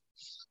development,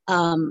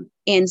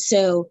 and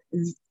so.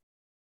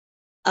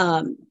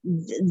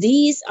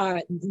 This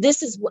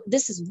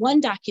is one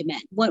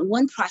document,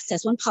 one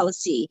process, one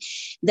policy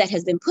that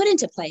has been put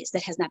into place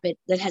that has not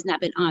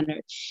been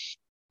honored.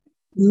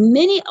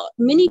 many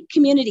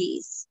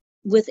communities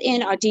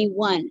within our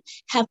D1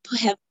 have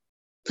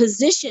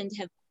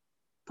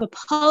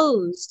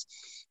proposed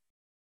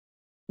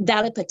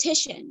ballot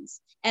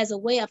petitions as a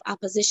way of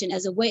opposition,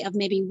 as a way of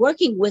maybe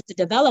working with the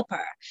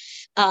developer,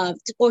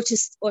 or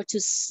to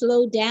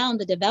slow down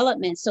the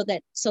development so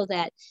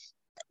that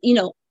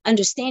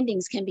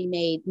understandings can be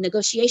made,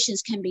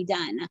 negotiations can be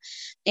done.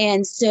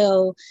 And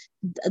so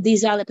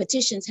these ballot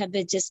petitions have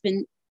just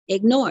been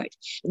ignored.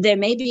 There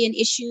may be an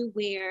issue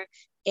where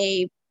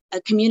a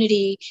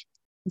community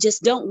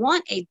just don't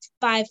want a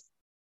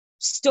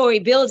 5-story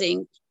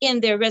building in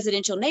their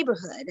residential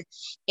neighborhood,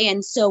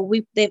 and so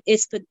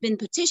it's been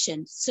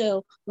petitioned.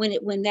 So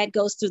when that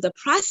goes through the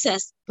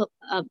process,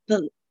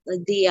 the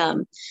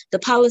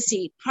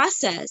policy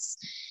process,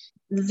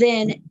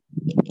 then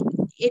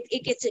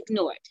it gets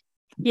ignored.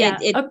 Yeah.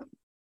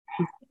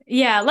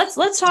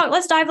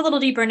 Let's dive a little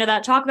deeper into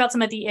that, talk about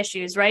some of the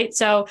issues, right?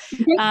 So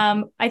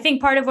I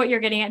think part of what you're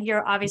getting at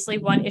here, obviously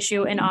one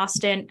issue in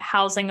Austin,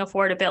 housing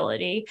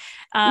affordability.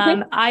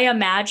 I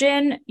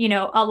imagine,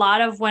 a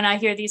lot of when I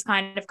hear these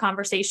kind of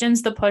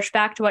conversations, the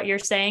pushback to what you're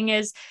saying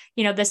is,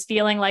 this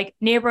feeling like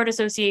neighborhood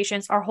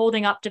associations are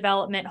holding up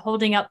development,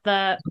 holding up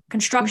the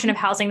construction of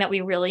housing that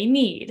we really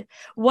need.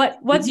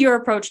 What's your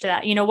approach to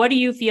that? What do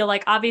you feel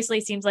like? Obviously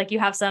it seems like you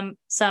have some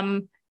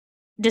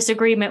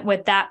disagreement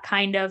with that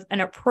kind of an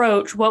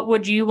approach. What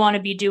would you want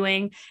to be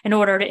doing in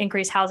order to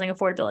increase housing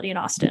affordability in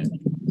Austin?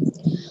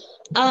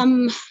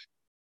 Housing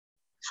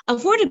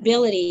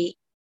affordability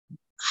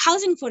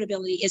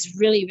is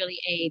really, really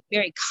a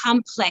very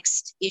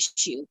complex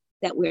issue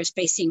that we're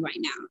facing right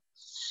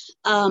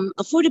now.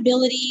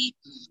 Affordability,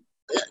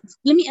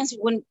 let me answer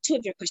two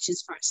of your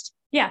questions first.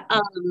 Yeah.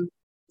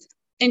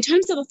 In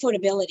terms of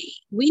affordability,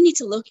 we need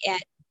to look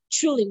at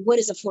truly what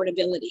is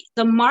affordability.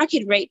 The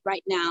market rate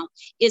right now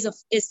is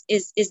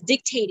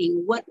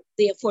dictating what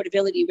the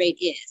affordability rate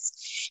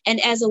is.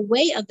 And as a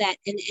way of that,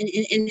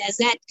 and as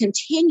that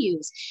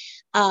continues,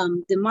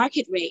 the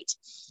market rate,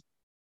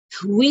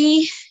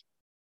 we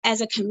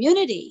as a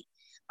community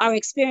are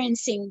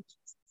experiencing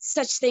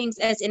such things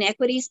as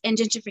inequities and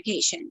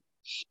gentrification.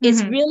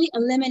 It's really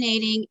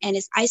eliminating and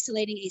is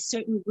isolating a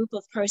certain group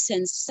of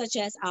persons, such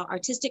as our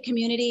artistic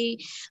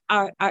community,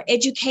 our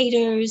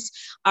educators,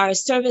 our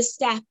service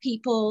staff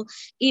people,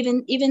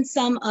 even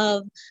some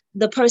of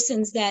the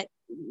persons that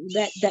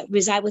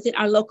reside within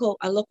our local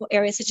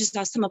areas, such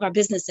as some of our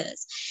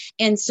businesses.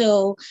 And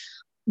so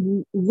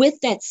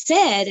with that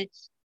said,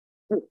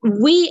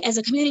 we as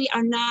a community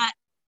are not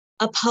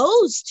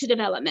opposed to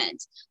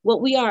development.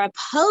 What we are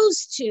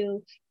opposed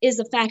to is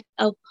the fact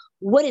of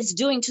what it's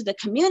doing to the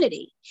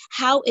community,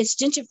 how it's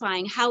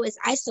gentrifying, how it's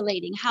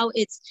isolating, how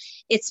it's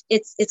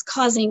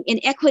causing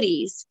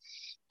inequities,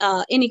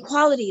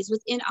 inequalities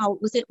within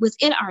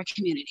our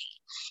community.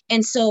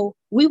 And so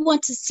we would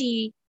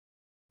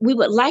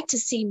like to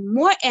see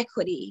more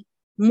equity,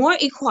 more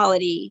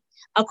equality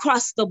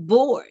across the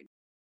board.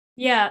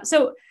 Yeah.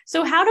 So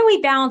how do we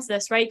balance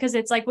this, right? Because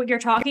it's like what you're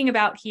talking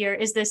about here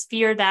is this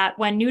fear that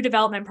when new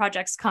development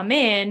projects come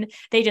in,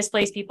 they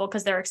displace people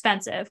because they're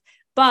expensive.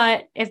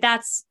 But if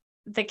that's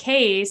the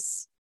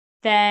case,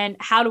 then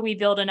how do we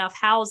build enough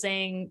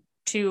housing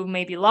to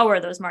maybe lower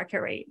those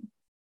market rate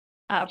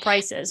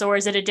prices? Or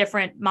is it a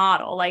different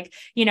model? Like,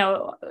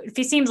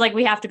 it seems like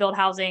we have to build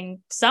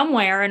housing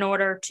somewhere in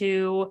order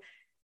to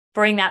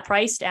bring that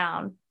price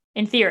down,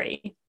 in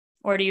theory.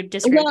 Or do you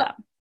disagree with that?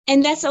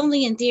 And that's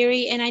only in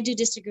theory, and I do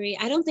disagree.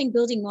 I don't think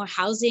building more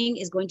housing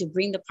is going to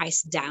bring the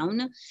price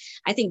down.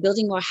 I think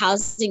building more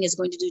housing is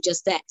going to do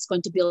just that. It's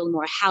going to build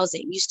more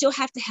housing. You still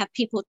have to have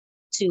people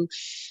to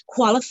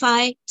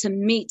qualify to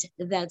meet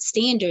the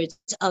standards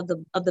of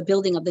the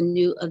building of the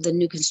new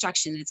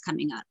construction that's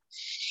coming up,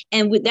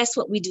 and that's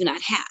what we do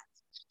not have.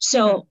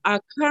 So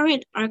our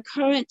current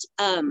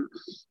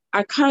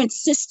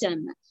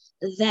system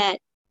that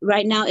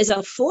right now is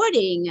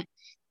affording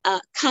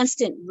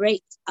constant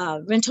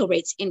rental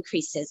rates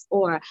increases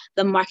or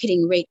the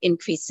marketing rate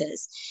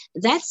increases.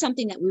 That's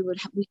something that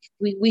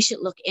we should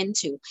look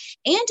into,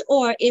 and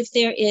or if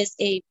there is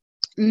a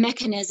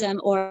mechanism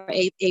or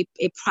a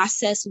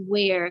process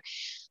where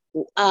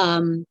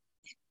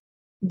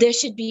there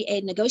should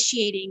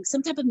be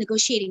some type of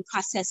negotiating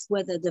process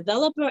where the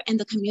developer and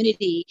the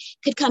community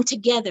could come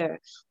together,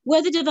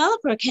 where the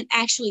developer can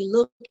actually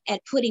look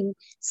at putting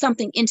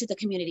something into the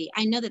community.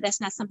 I know that that's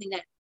not something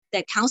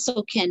that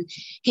council can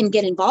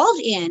get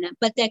involved in,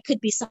 but that could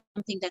be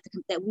something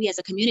that we as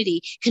a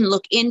community can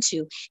look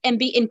into and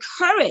be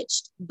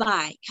encouraged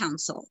by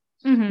council,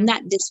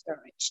 not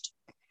discouraged.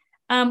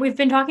 We've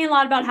been talking a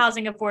lot about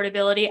housing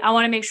affordability. I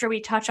want to make sure we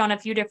touch on a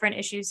few different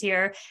issues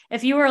here.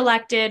 If you were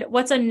elected,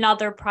 what's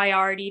another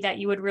priority that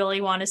you would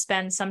really want to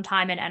spend some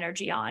time and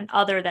energy on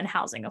other than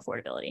housing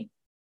affordability?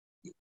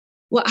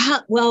 Well,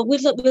 we're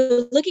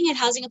looking at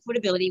housing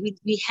affordability.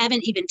 We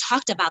haven't even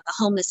talked about the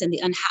homeless and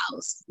the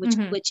unhoused,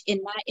 which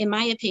in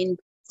my opinion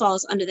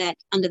falls under that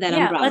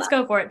umbrella. Let's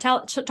go for it.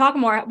 Talk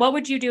more. What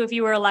would you do if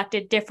you were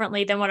elected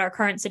differently than what our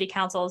current city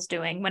council is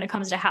doing when it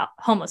comes to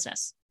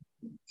homelessness?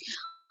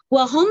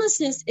 Well,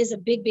 homelessness is a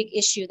big, big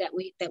issue that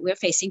we're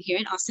facing here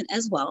in Austin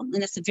as well.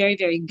 And that's a very,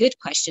 very good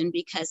question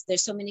because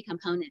there's so many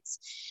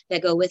components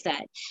that go with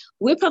that.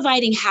 We're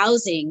providing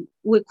housing.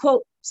 We're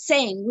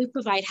saying we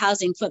provide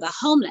housing for the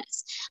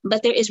homeless,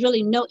 but there is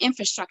really no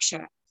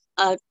infrastructure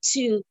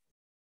to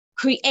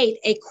create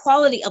a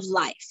quality of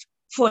life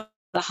for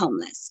the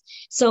homeless.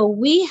 So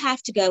we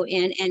have to go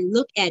in and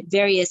look at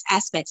various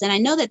aspects. And I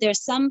know that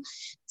there's some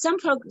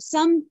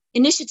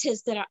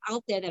initiatives that are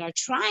out there that are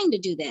trying to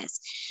do this,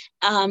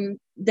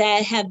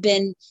 that have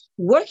been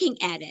working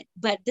at it.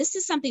 But this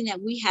is something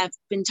that we have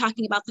been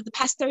talking about for the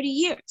past 30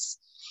 years.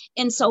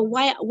 And so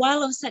why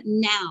all of a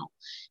sudden now,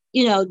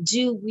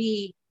 do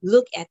we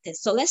look at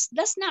this? So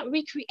let's not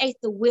recreate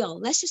the wheel.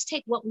 Let's just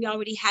take what we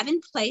already have in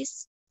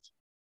place,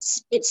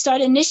 start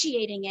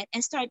initiating it,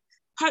 and start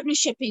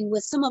partnershiping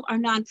with some of our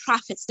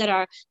nonprofits that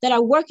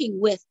are working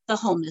with the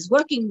homeless,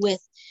 working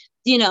with,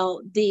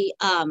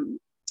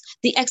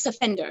 the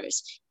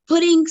ex-offenders,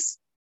 putting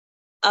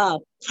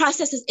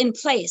processes in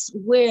place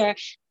where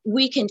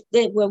we can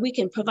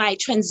provide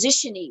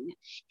transitioning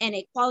and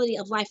a quality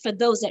of life for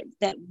those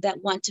that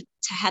want to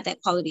have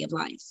that quality of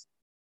life.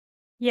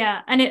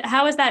 Yeah, and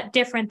how is that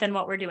different than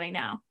what we're doing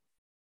now?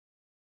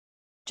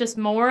 Just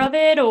more of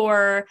it,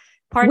 or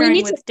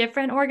partnering with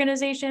different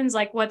organizations?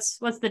 Like, what's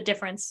the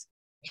difference?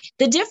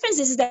 The difference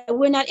is that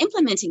we're not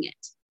implementing it.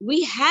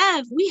 We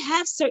have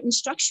certain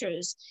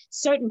structures,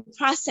 certain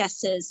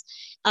processes.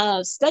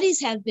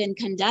 Studies have been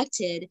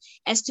conducted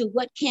as to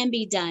what can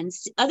be done.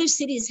 Other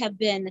cities have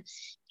been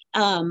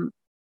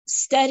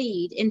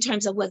studied in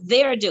terms of what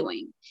they're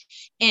doing,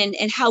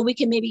 and how we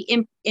can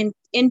maybe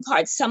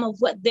impart some of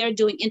what they're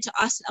doing into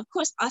Austin. Of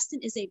course, Austin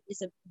is a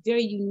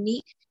very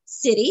unique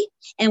city,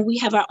 and we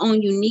have our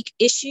own unique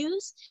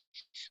issues.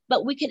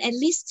 But we can at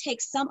least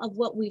take some of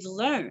what we've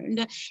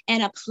learned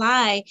and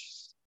apply,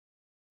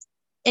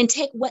 and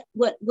take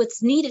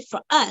what's needed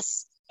for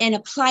us and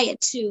apply it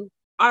to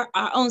our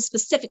own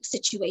specific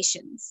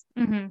situations.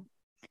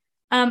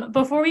 Mm-hmm.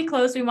 Before we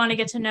close, we want to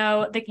get to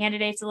know the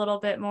candidates a little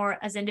bit more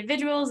as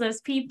individuals,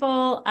 as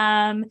people.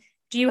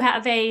 Do you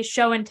have a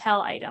show and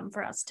tell item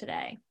for us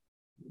today?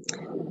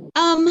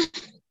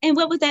 And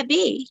what would that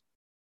be?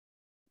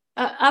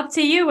 Up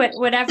to you.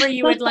 Whatever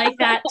you would like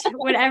that.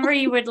 Whatever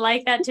you would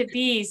like that to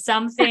be.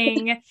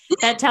 Something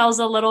that tells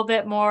a little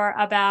bit more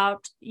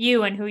about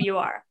you and who you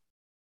are.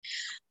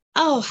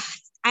 Oh,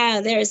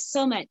 there's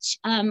so much.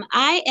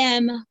 I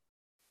am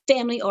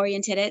family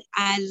oriented.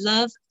 I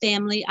love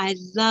family. I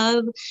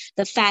love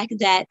the fact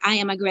that I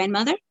am a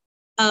grandmother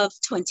of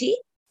 20.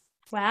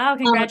 Wow,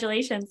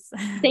 congratulations.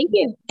 Thank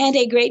you. And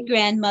a great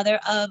grandmother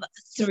of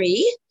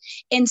 3.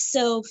 And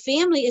so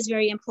family is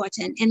very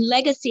important, and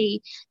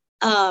legacy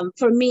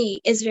for me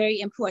is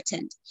very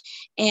important.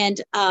 And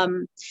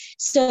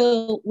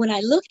so when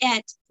I look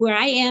at where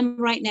I am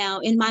right now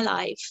in my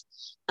life,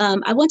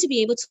 I want to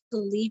be able to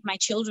leave my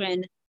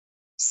children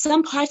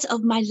some parts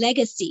of my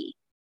legacy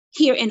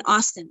here in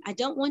Austin. I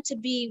don't want to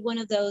be one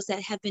of those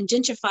that have been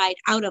gentrified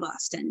out of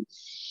Austin.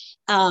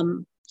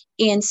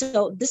 And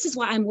so this is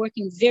why I'm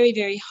working very,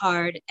 very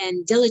hard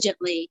and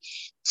diligently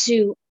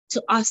to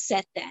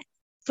offset that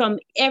from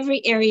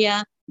every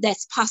area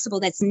that's possible,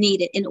 that's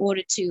needed in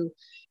order to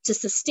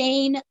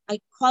sustain a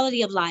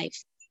quality of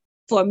life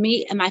for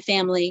me and my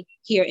family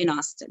here in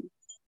Austin.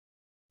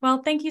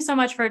 Well, thank you so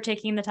much for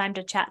taking the time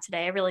to chat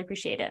today. I really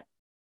appreciate it.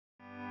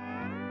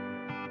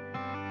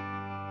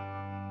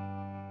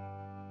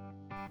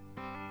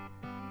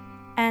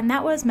 And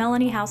that was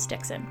Melonie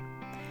House-Dixon.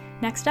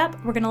 Next up,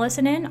 we're going to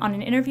listen in on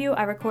an interview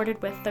I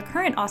recorded with the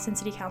current Austin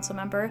City Council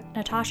member,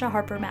 Natasha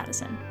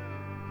Harper-Madison.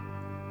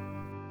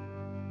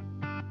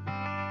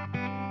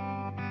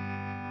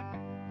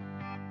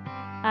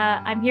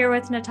 I'm here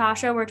with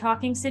Natasha. We're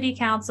talking City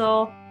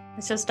Council.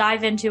 Let's just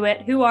dive into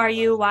it. Who are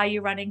you? Why are you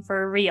running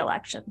for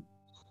re-election?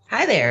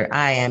 Hi there.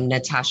 I am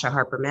Natasha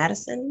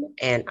Harper-Madison,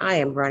 and I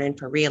am running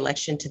for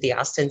re-election to the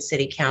Austin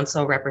City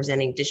Council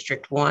representing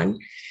District 1.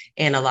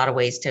 In a lot of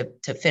ways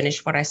to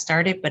finish what I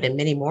started, but in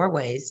many more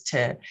ways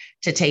to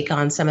take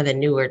on some of the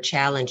newer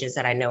challenges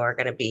that I know are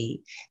going to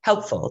be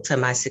helpful to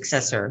my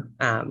successor.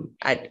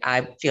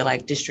 I feel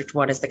like District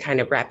 1 is the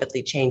kind of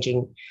rapidly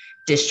changing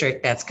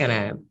district that's going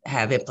to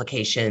have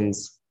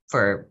implications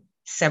for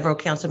several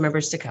council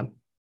members to come.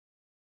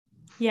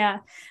 Yeah.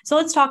 So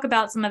let's talk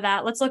about some of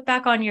that. Let's look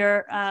back on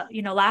your,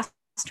 last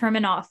term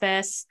in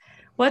office.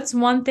 What's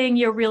one thing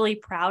you're really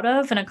proud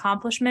of, an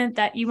accomplishment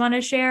that you want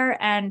to share?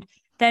 And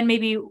then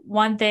maybe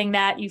one thing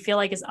that you feel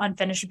like is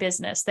unfinished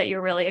business that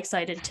you're really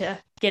excited to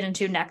get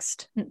into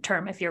next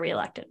term if you're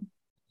reelected.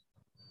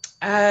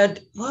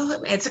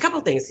 Well, it's a couple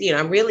of things.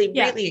 I'm really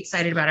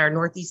excited about our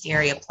Northeast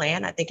area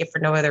plan. I think if for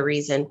no other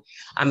reason,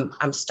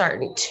 I'm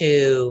starting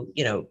to,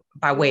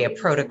 by way of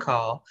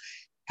protocol,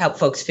 help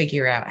folks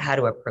figure out how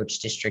to approach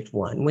District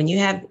 1. When you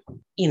have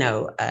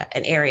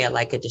an area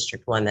like a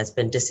District 1 that's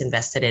been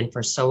disinvested in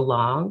for so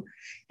long,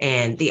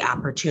 and the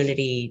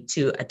opportunity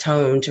to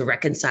atone, to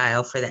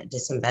reconcile for that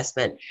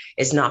disinvestment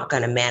is not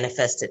going to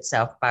manifest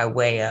itself by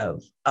way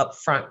of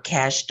upfront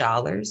cash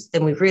dollars,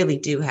 then we really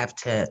do have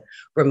to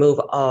remove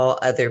all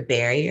other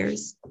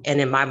barriers.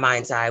 And in my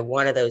mind's eye,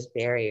 one of those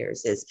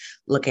barriers is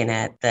looking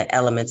at the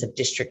elements of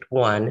District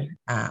 1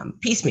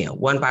 piecemeal,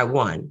 one by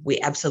one. We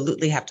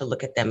absolutely have to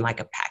look at them like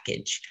a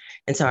package.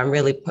 And so I'm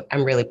really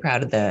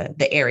proud of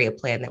the area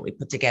plan that we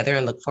put together,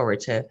 and look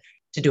forward to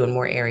doing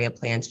more area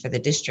plans for the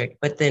district.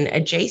 But then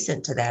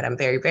adjacent to that, I'm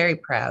very, very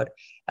proud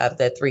of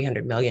the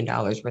 $300 million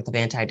worth of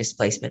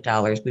anti-displacement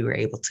dollars we were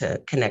able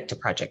to connect to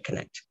Project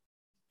Connect.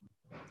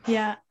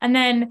 Yeah. And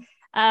then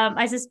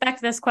I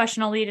suspect this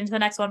question will lead into the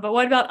next one, but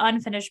what about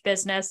unfinished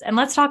business? And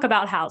let's talk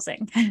about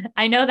housing.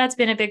 I know that's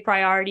been a big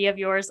priority of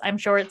yours. I'm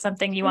sure it's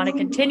something you want to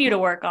continue to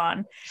work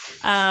on.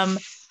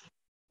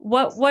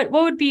 What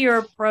would be your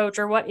approach,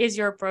 or what is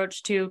your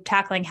approach to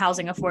tackling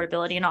housing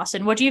affordability in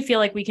Austin? What do you feel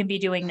like we can be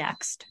doing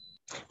next?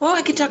 Well,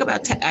 I could talk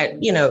about,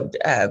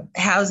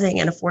 housing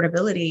and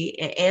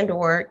affordability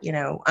or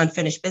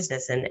unfinished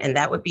business. And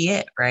that would be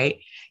it, right?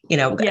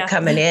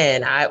 Coming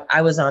in,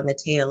 I was on the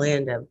tail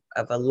end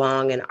of a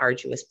long and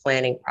arduous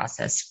planning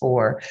process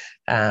for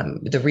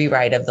the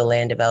rewrite of the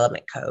land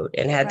development code,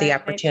 and had the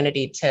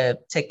opportunity to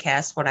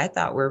cast what I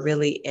thought were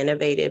really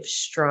innovative,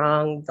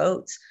 strong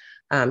votes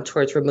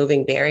towards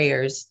removing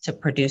barriers to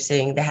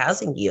producing the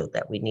housing yield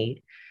that we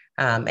need.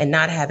 And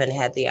not having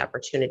had the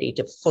opportunity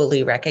to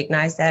fully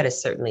recognize that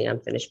is certainly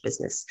unfinished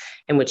business,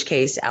 in which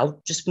case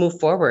I'll just move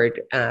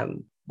forward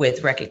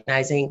with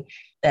recognizing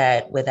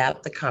that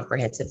without the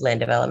comprehensive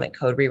land development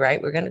code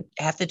rewrite, we're going to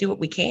have to do what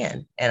we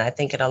can. And I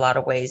think in a lot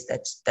of ways,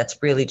 that's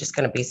really just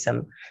going to be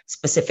some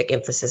specific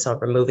emphasis on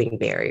removing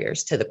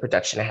barriers to the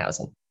production of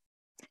housing.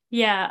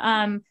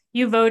 Yeah.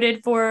 You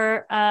voted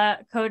for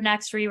Code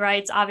Next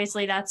rewrites.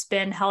 Obviously, that's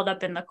been held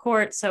up in the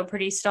court, so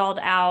pretty stalled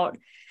out.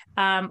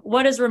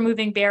 What does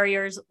removing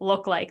barriers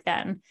look like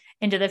then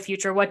into the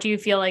future? What do you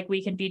feel like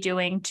we can be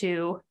doing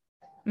to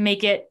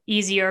make it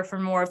easier for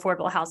more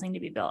affordable housing to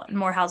be built, and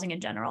more housing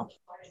in general?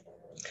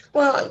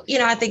 Well,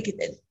 I think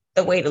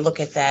the way to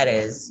look at that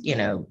is,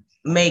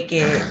 make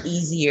it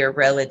easier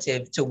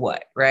relative to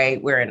what,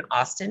 right? We're in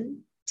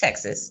Austin,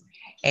 Texas,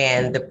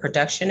 and the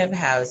production of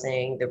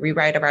housing, the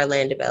rewrite of our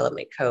land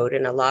development code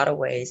in a lot of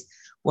ways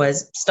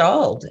was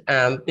stalled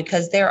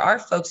because there are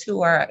folks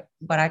who are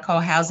what I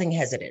call housing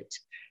hesitant.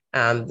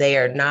 They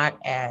are not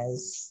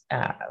as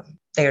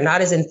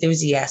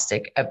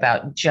enthusiastic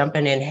about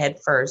jumping in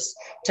headfirst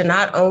to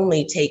not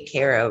only take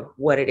care of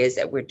what it is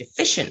that we're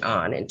deficient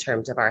on in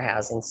terms of our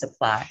housing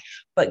supply,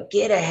 but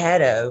get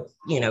ahead of,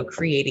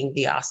 creating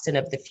the Austin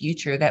of the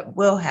future that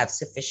will have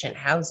sufficient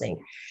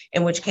housing.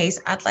 In which case,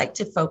 I'd like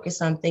to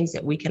focus on things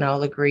that we can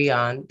all agree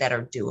on that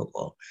are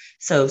doable.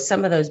 So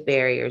some of those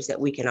barriers that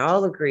we can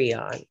all agree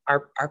on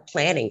are our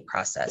planning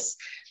process.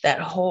 That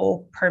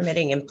whole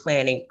permitting and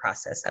planning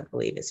process, I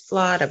believe, is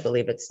flawed. I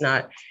believe it's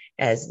not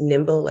as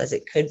nimble as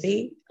it could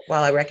be.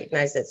 While I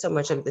recognize that so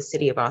much of the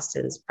city of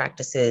Austin's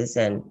practices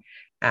and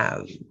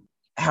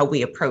how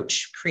we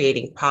approach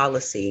creating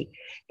policy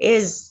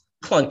is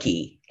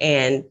clunky,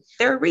 and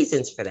there are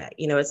reasons for that.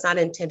 It's not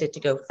intended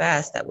to go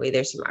fast. That way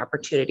there's some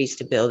opportunities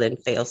to build in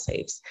fail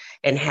safes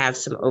and have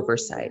some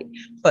oversight.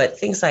 But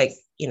things like,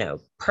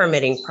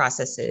 permitting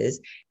processes,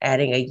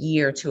 adding a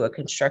year to a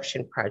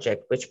construction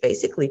project, which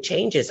basically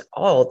changes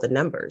all the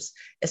numbers,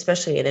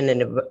 especially in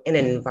an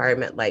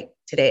environment like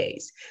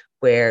today's,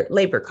 where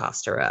labor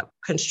costs are up,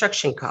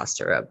 construction costs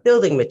are up,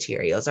 building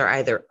materials are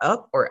either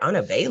up or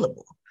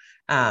unavailable.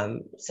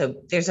 So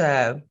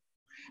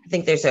I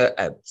think there's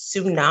a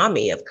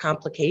tsunami of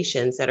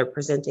complications that are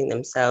presenting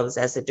themselves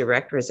as a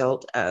direct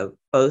result of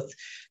both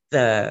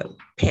the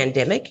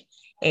pandemic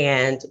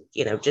and,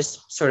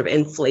 just sort of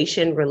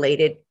inflation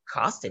related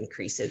cost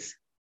increases.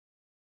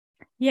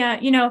 Yeah.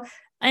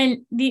 And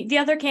the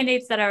other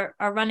candidates that are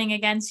running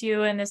against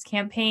you in this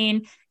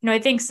campaign, I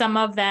think some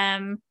of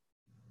them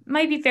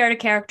might be fair to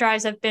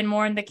characterize have been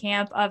more in the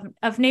camp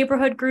of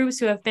neighborhood groups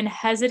who have been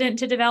hesitant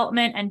to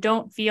development and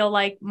don't feel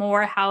like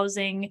more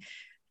housing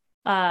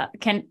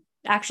can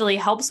actually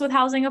helps with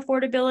housing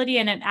affordability,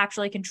 and it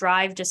actually can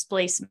drive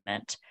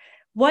displacement.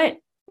 What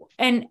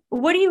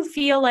do you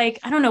feel like?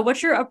 I don't know.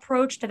 What's your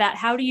approach to that?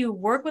 How do you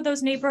work with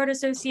those neighborhood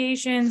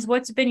associations?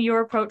 What's been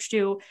your approach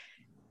to?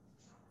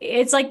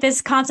 It's like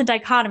this constant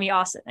dichotomy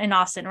in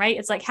Austin, right?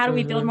 It's like, how do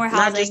we build more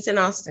housing? Not just in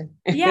Austin.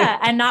 Yeah,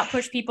 and not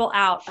push people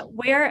out.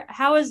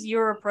 How has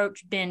your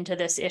approach been to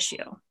this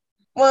issue?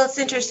 Well, it's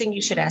interesting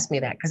you should ask me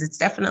that, because it's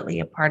definitely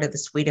a part of the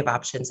suite of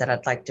options that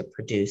I'd like to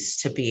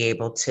produce to be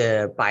able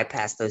to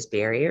bypass those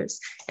barriers.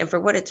 And for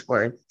what it's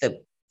worth,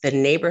 the the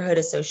neighborhood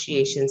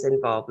association's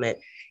involvement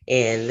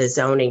in the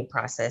zoning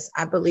process,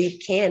 I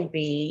believe can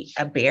be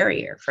a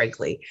barrier,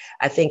 frankly.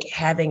 I think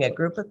having a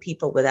group of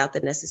people without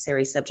the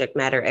necessary subject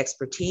matter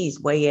expertise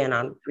weigh in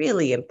on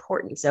really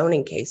important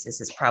zoning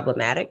cases is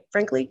problematic,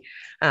 frankly.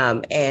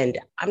 And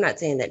I'm not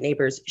saying that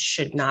neighbors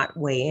should not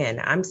weigh in.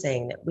 I'm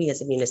saying that we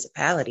as a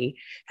municipality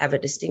have a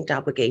distinct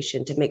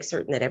obligation to make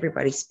certain that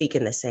everybody's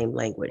speaking the same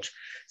language.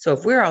 So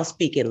if we're all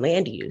speaking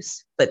land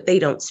use, but they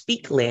don't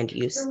speak land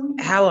use,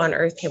 how on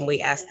earth can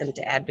we ask them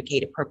to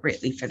advocate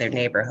appropriately for their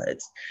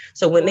neighborhoods?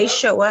 So when they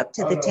show up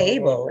to the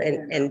table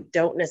and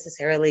don't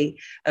necessarily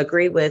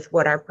agree with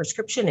what our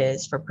prescription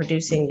is for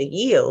producing the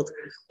yield,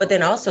 but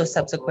then also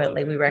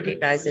subsequently we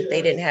recognize that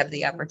they didn't have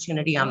the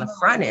opportunity on the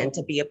front end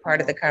to be a part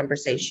of the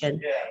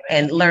conversation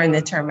and learn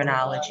the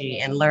terminology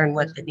and learn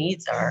what the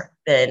needs are,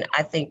 then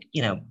I think,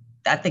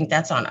 I think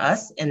that's on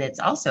us. And it's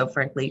also,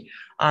 frankly,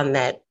 on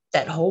that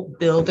whole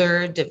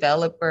builder,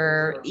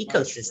 developer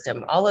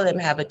ecosystem. All of them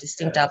have a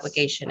distinct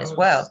obligation as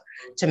well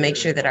to make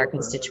sure that our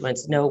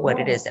constituents know what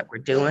it is that we're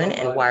doing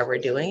and why we're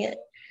doing it,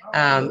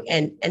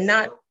 and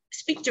not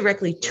speak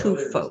directly to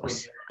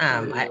folks.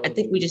 I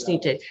think we just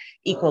need to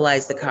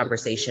equalize the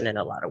conversation in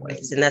a lot of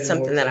ways. And that's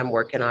something that I'm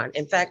working on.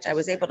 In fact, I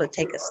was able to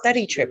take a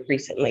study trip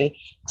recently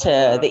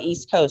to the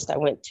East Coast. I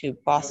went to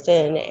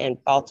Boston and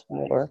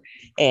Baltimore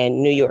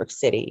and New York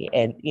City.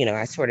 And,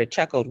 I sort of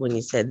chuckled when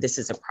you said this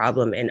is a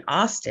problem in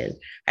Austin.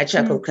 I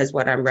chuckled because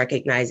what I'm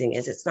recognizing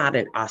is it's not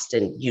an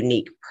Austin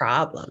unique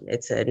problem.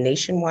 It's a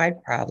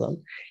nationwide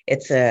problem.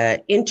 It's an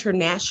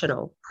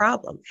international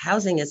problem.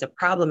 Housing is a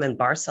problem in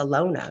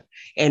Barcelona,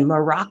 in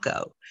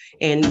Morocco,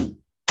 in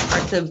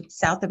parts of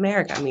South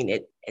America. I mean,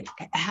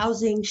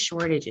 housing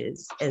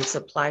shortages and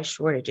supply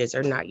shortages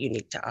are not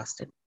unique to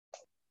Austin.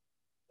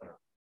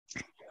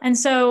 And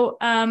so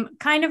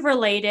kind of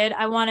related,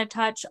 I want to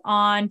touch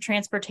on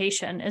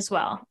transportation as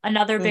well.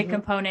 Another big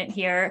component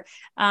here,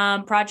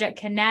 Project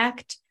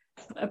Connect,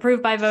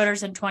 approved by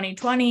voters in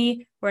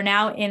 2020. We're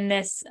now in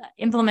this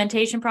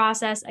implementation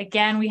process.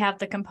 Again, we have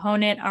the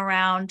component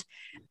around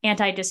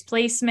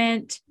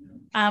anti-displacement.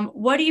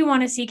 What do you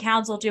want to see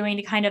council doing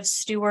to kind of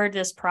steward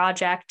this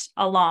project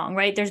along,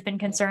 right? There's been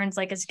concerns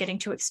like it's getting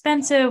too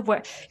expensive,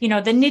 where, the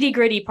nitty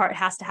gritty part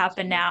has to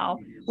happen now.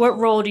 What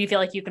role do you feel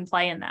like you can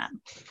play in that?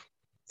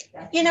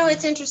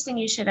 It's interesting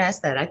you should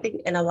ask that. I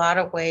think in a lot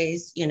of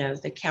ways,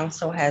 the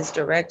council has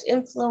direct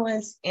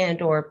influence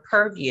and or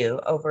purview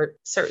over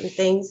certain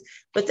things.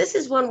 But this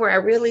is one where I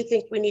really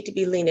think we need to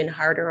be leaning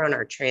harder on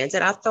our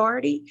transit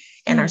authority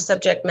and our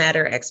subject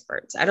matter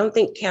experts. I don't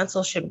think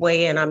council should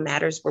weigh in on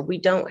matters where we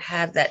don't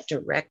have that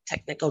direct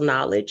technical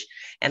knowledge.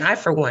 And I,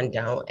 for one,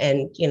 don't.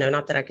 And,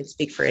 not that I can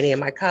speak for any of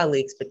my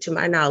colleagues, but to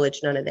my knowledge,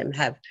 none of them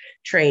have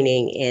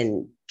training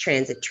in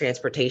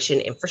transportation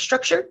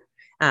infrastructure.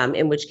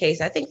 In which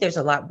case, I think there's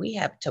a lot we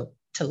have to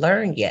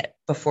learn yet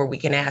before we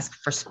can ask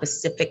for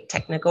specific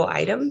technical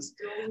items.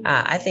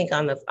 I think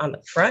on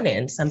the front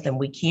end, something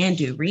we can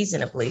do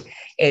reasonably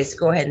is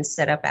go ahead and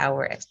set up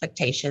our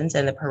expectations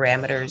and the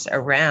parameters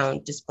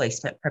around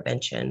displacement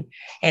prevention.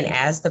 And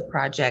as the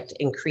project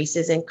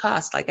increases in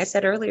cost, like I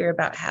said earlier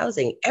about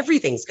housing,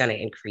 everything's going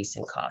to increase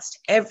in cost,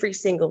 every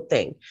single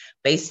thing,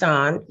 based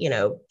on,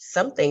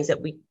 some things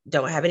that we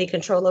don't have any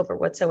control over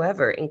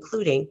whatsoever,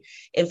 including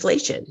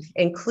inflation,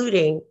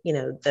 including,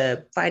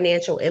 the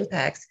financial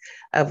impacts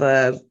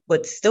of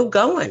what's still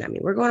going. I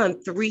mean, we're going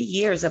on 3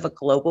 years of a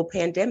global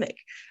pandemic.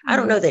 I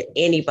don't know that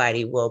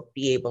anybody will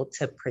be able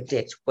to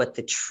predict what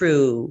the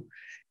true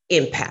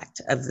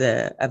impact of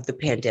the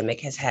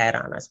pandemic has had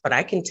on us. But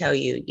I can tell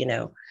you,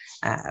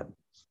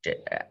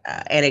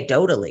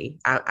 anecdotally,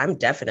 I'm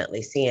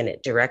definitely seeing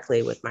it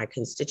directly with my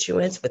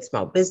constituents, with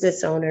small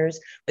business owners,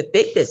 with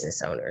big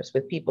business owners,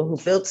 with people who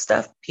build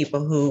stuff,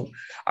 people who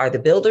are the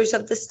builders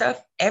of the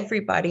stuff.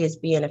 Everybody is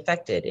being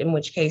affected, in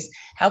which case,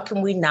 how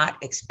can we not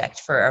expect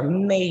for a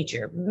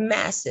major,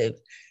 massive,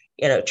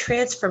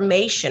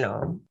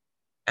 transformational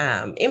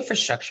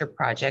infrastructure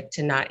project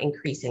to not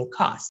increase in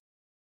cost?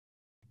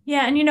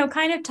 Yeah. And,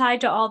 kind of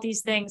tied to all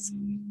these things,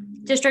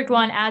 District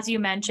 1, as you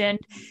mentioned,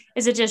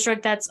 is a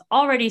district that's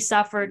already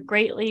suffered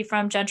greatly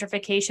from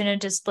gentrification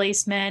and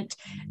displacement,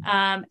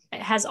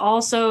 has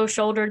also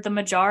shouldered the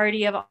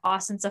majority of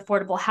Austin's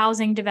affordable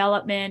housing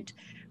development.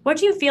 What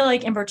do you feel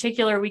like in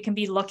particular we can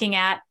be looking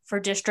at for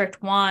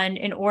District 1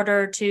 in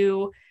order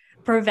to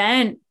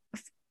prevent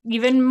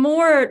even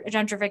more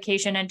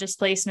gentrification and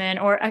displacement,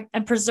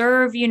 and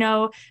preserve,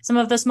 some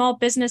of the small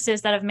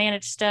businesses that have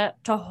managed to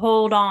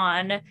hold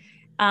on?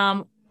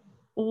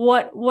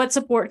 What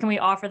support can we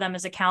offer them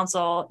as a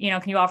council?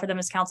 Can you offer them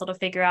as council to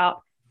figure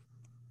out,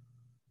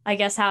 I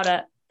guess, how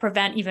to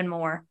prevent even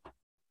more?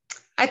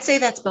 I'd say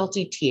that's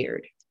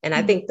multi-tiered. And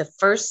I think the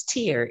first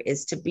tier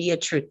is to be a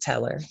truth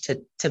teller,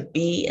 to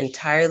be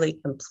entirely,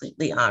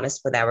 completely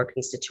honest with our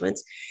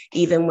constituents,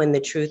 even when the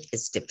truth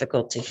is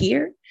difficult to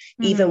hear,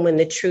 even when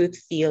the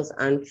truth feels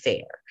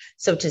unfair.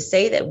 So to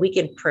say that we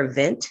can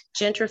prevent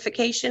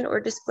gentrification or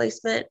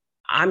displacement,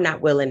 I'm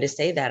not willing to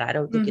say that. I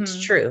don't think it's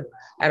true.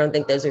 I don't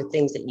think those are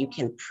things that you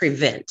can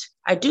prevent.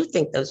 I do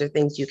think those are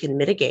things you can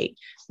mitigate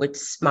with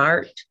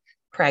smart,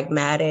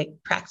 pragmatic,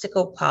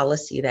 practical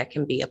policy that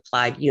can be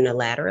applied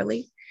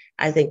unilaterally.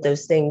 I think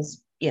those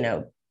things,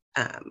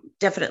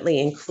 definitely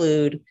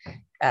include,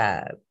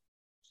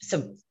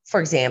 so for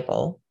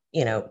example,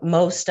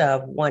 most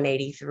of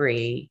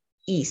 183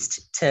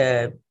 East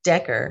to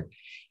Decker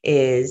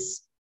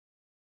is,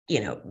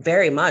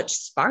 very much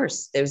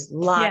sparse. There's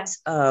lots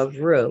of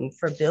room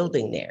for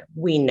building there.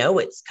 We know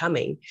it's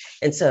coming.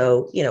 And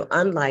so,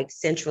 unlike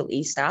Central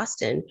East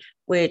Austin,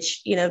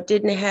 which,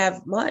 didn't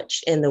have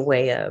much in the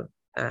way of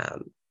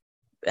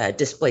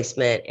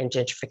displacement and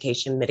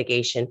gentrification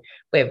mitigation,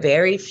 we have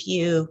very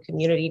few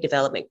community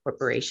development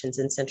corporations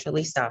in Central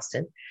East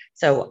Austin.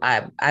 So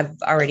I've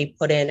already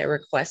put in a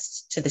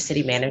request to the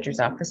city manager's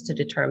office to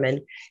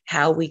determine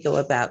how we go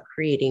about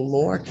creating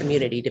more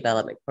community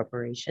development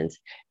corporations,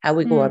 how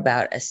we go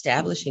about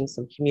establishing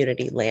some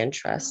community land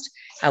trust,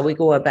 how we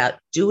go about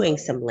doing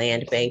some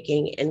land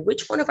banking, and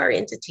which one of our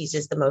entities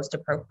is the most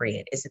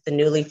appropriate. Is it the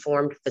newly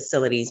formed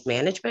Facilities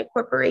Management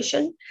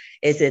Corporation?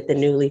 Is it the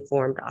newly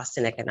formed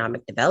Austin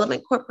Economic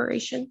Development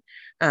Corporation?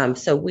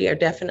 So we are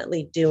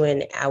definitely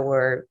doing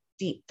our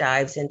deep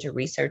dives into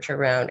research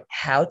around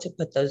how to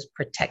put those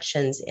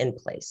protections in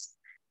place.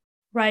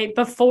 Right,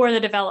 before the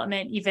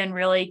development even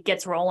really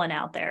gets rolling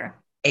out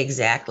there.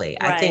 Exactly.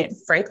 Right.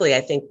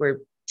 I think we're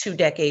 2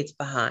 decades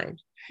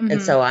behind. And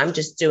so I'm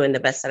just doing the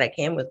best that I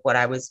can with what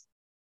I was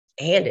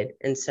handed.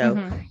 And so,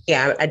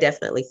 I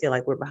definitely feel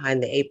like we're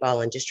behind the 8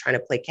 ball and just trying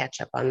to play catch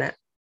up on that.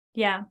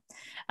 Yeah.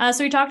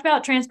 So we talked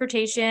about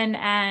transportation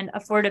and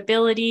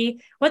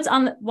affordability. What's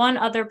on one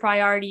other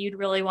priority you'd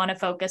really want to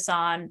focus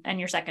on in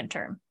your second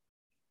term?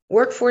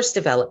 Workforce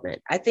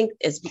development. I think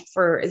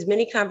for as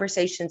many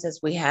conversations as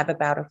we have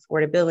about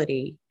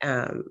affordability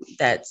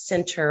that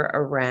center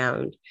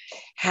around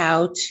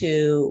how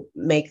to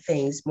make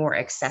things more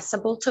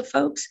accessible to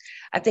folks,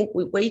 I think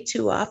we way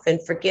too often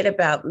forget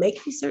about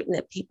making certain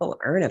that people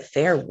earn a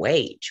fair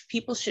wage.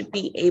 People should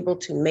be able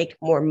to make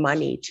more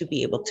money to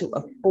be able to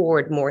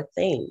afford more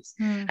things.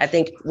 I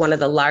think one of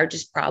the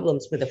largest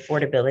problems with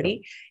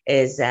affordability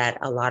is that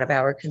a lot of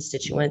our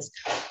constituents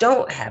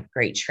don't have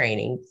great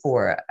training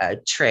for a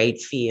trade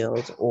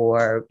field,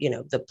 or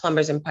the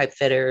plumbers and pipe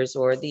fitters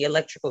or the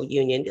electrical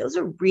union. Those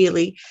are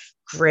really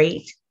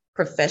great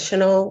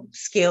professional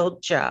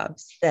skilled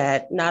jobs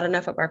that not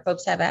enough of our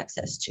folks have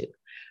access to.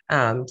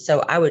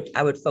 So I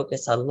would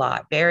focus a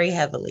lot, very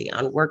heavily,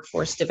 on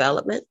workforce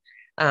development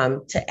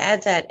to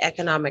add that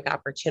economic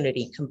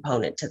opportunity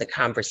component to the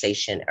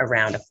conversation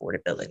around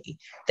affordability.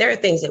 There are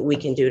things that we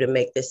can do to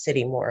make this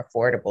city more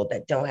affordable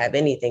that don't have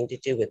anything to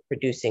do with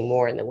producing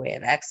more in the way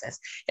of access.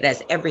 It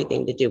has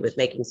everything to do with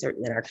making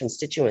certain that our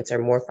constituents are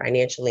more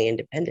financially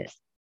independent.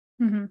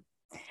 And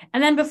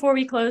then before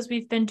we close,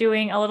 we've been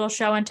doing a little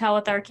show and tell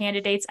with our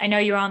candidates. I know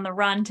you're on the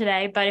run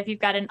today, but if you've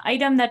got an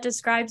item that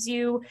describes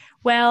you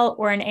well,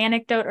 or an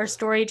anecdote or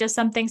story, just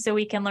something so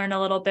we can learn a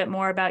little bit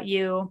more about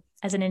you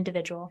as an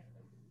individual.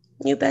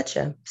 You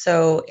betcha.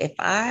 So if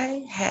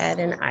I had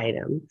an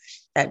item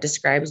that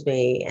describes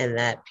me and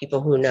that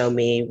people who know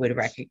me would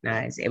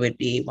recognize, it would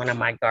be one of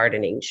my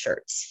gardening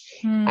shirts.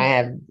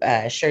 I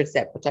have shirts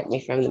that protect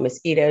me from the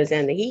mosquitoes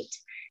and the heat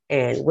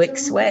and wick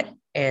sweat,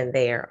 and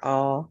they are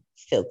all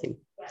filthy.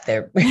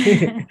 They're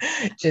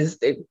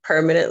they're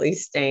permanently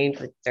stained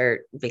with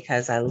dirt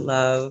because I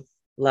love,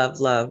 love,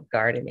 love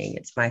gardening.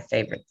 It's my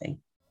favorite thing.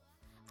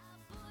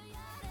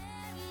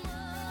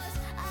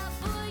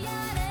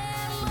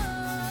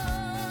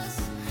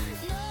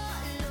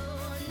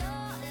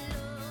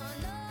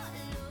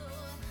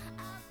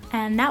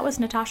 And that was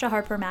Natasha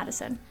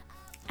Harper-Madison,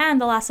 and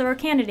the last of our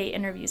candidate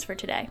interviews for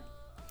today.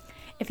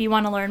 If you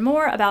want to learn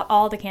more about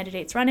all the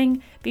candidates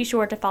running, be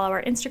sure to follow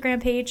our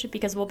Instagram page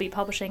because we'll be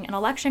publishing an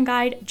election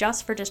guide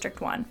just for District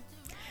 1.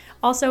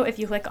 Also, if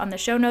you click on the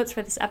show notes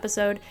for this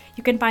episode,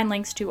 you can find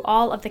links to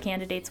all of the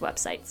candidates'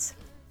 websites.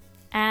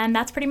 And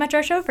that's pretty much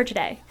our show for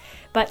today.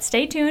 But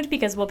stay tuned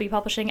because we'll be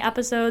publishing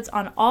episodes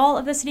on all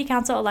of the City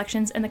Council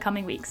elections in the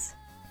coming weeks.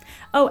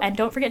 Oh, and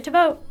don't forget to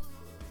vote!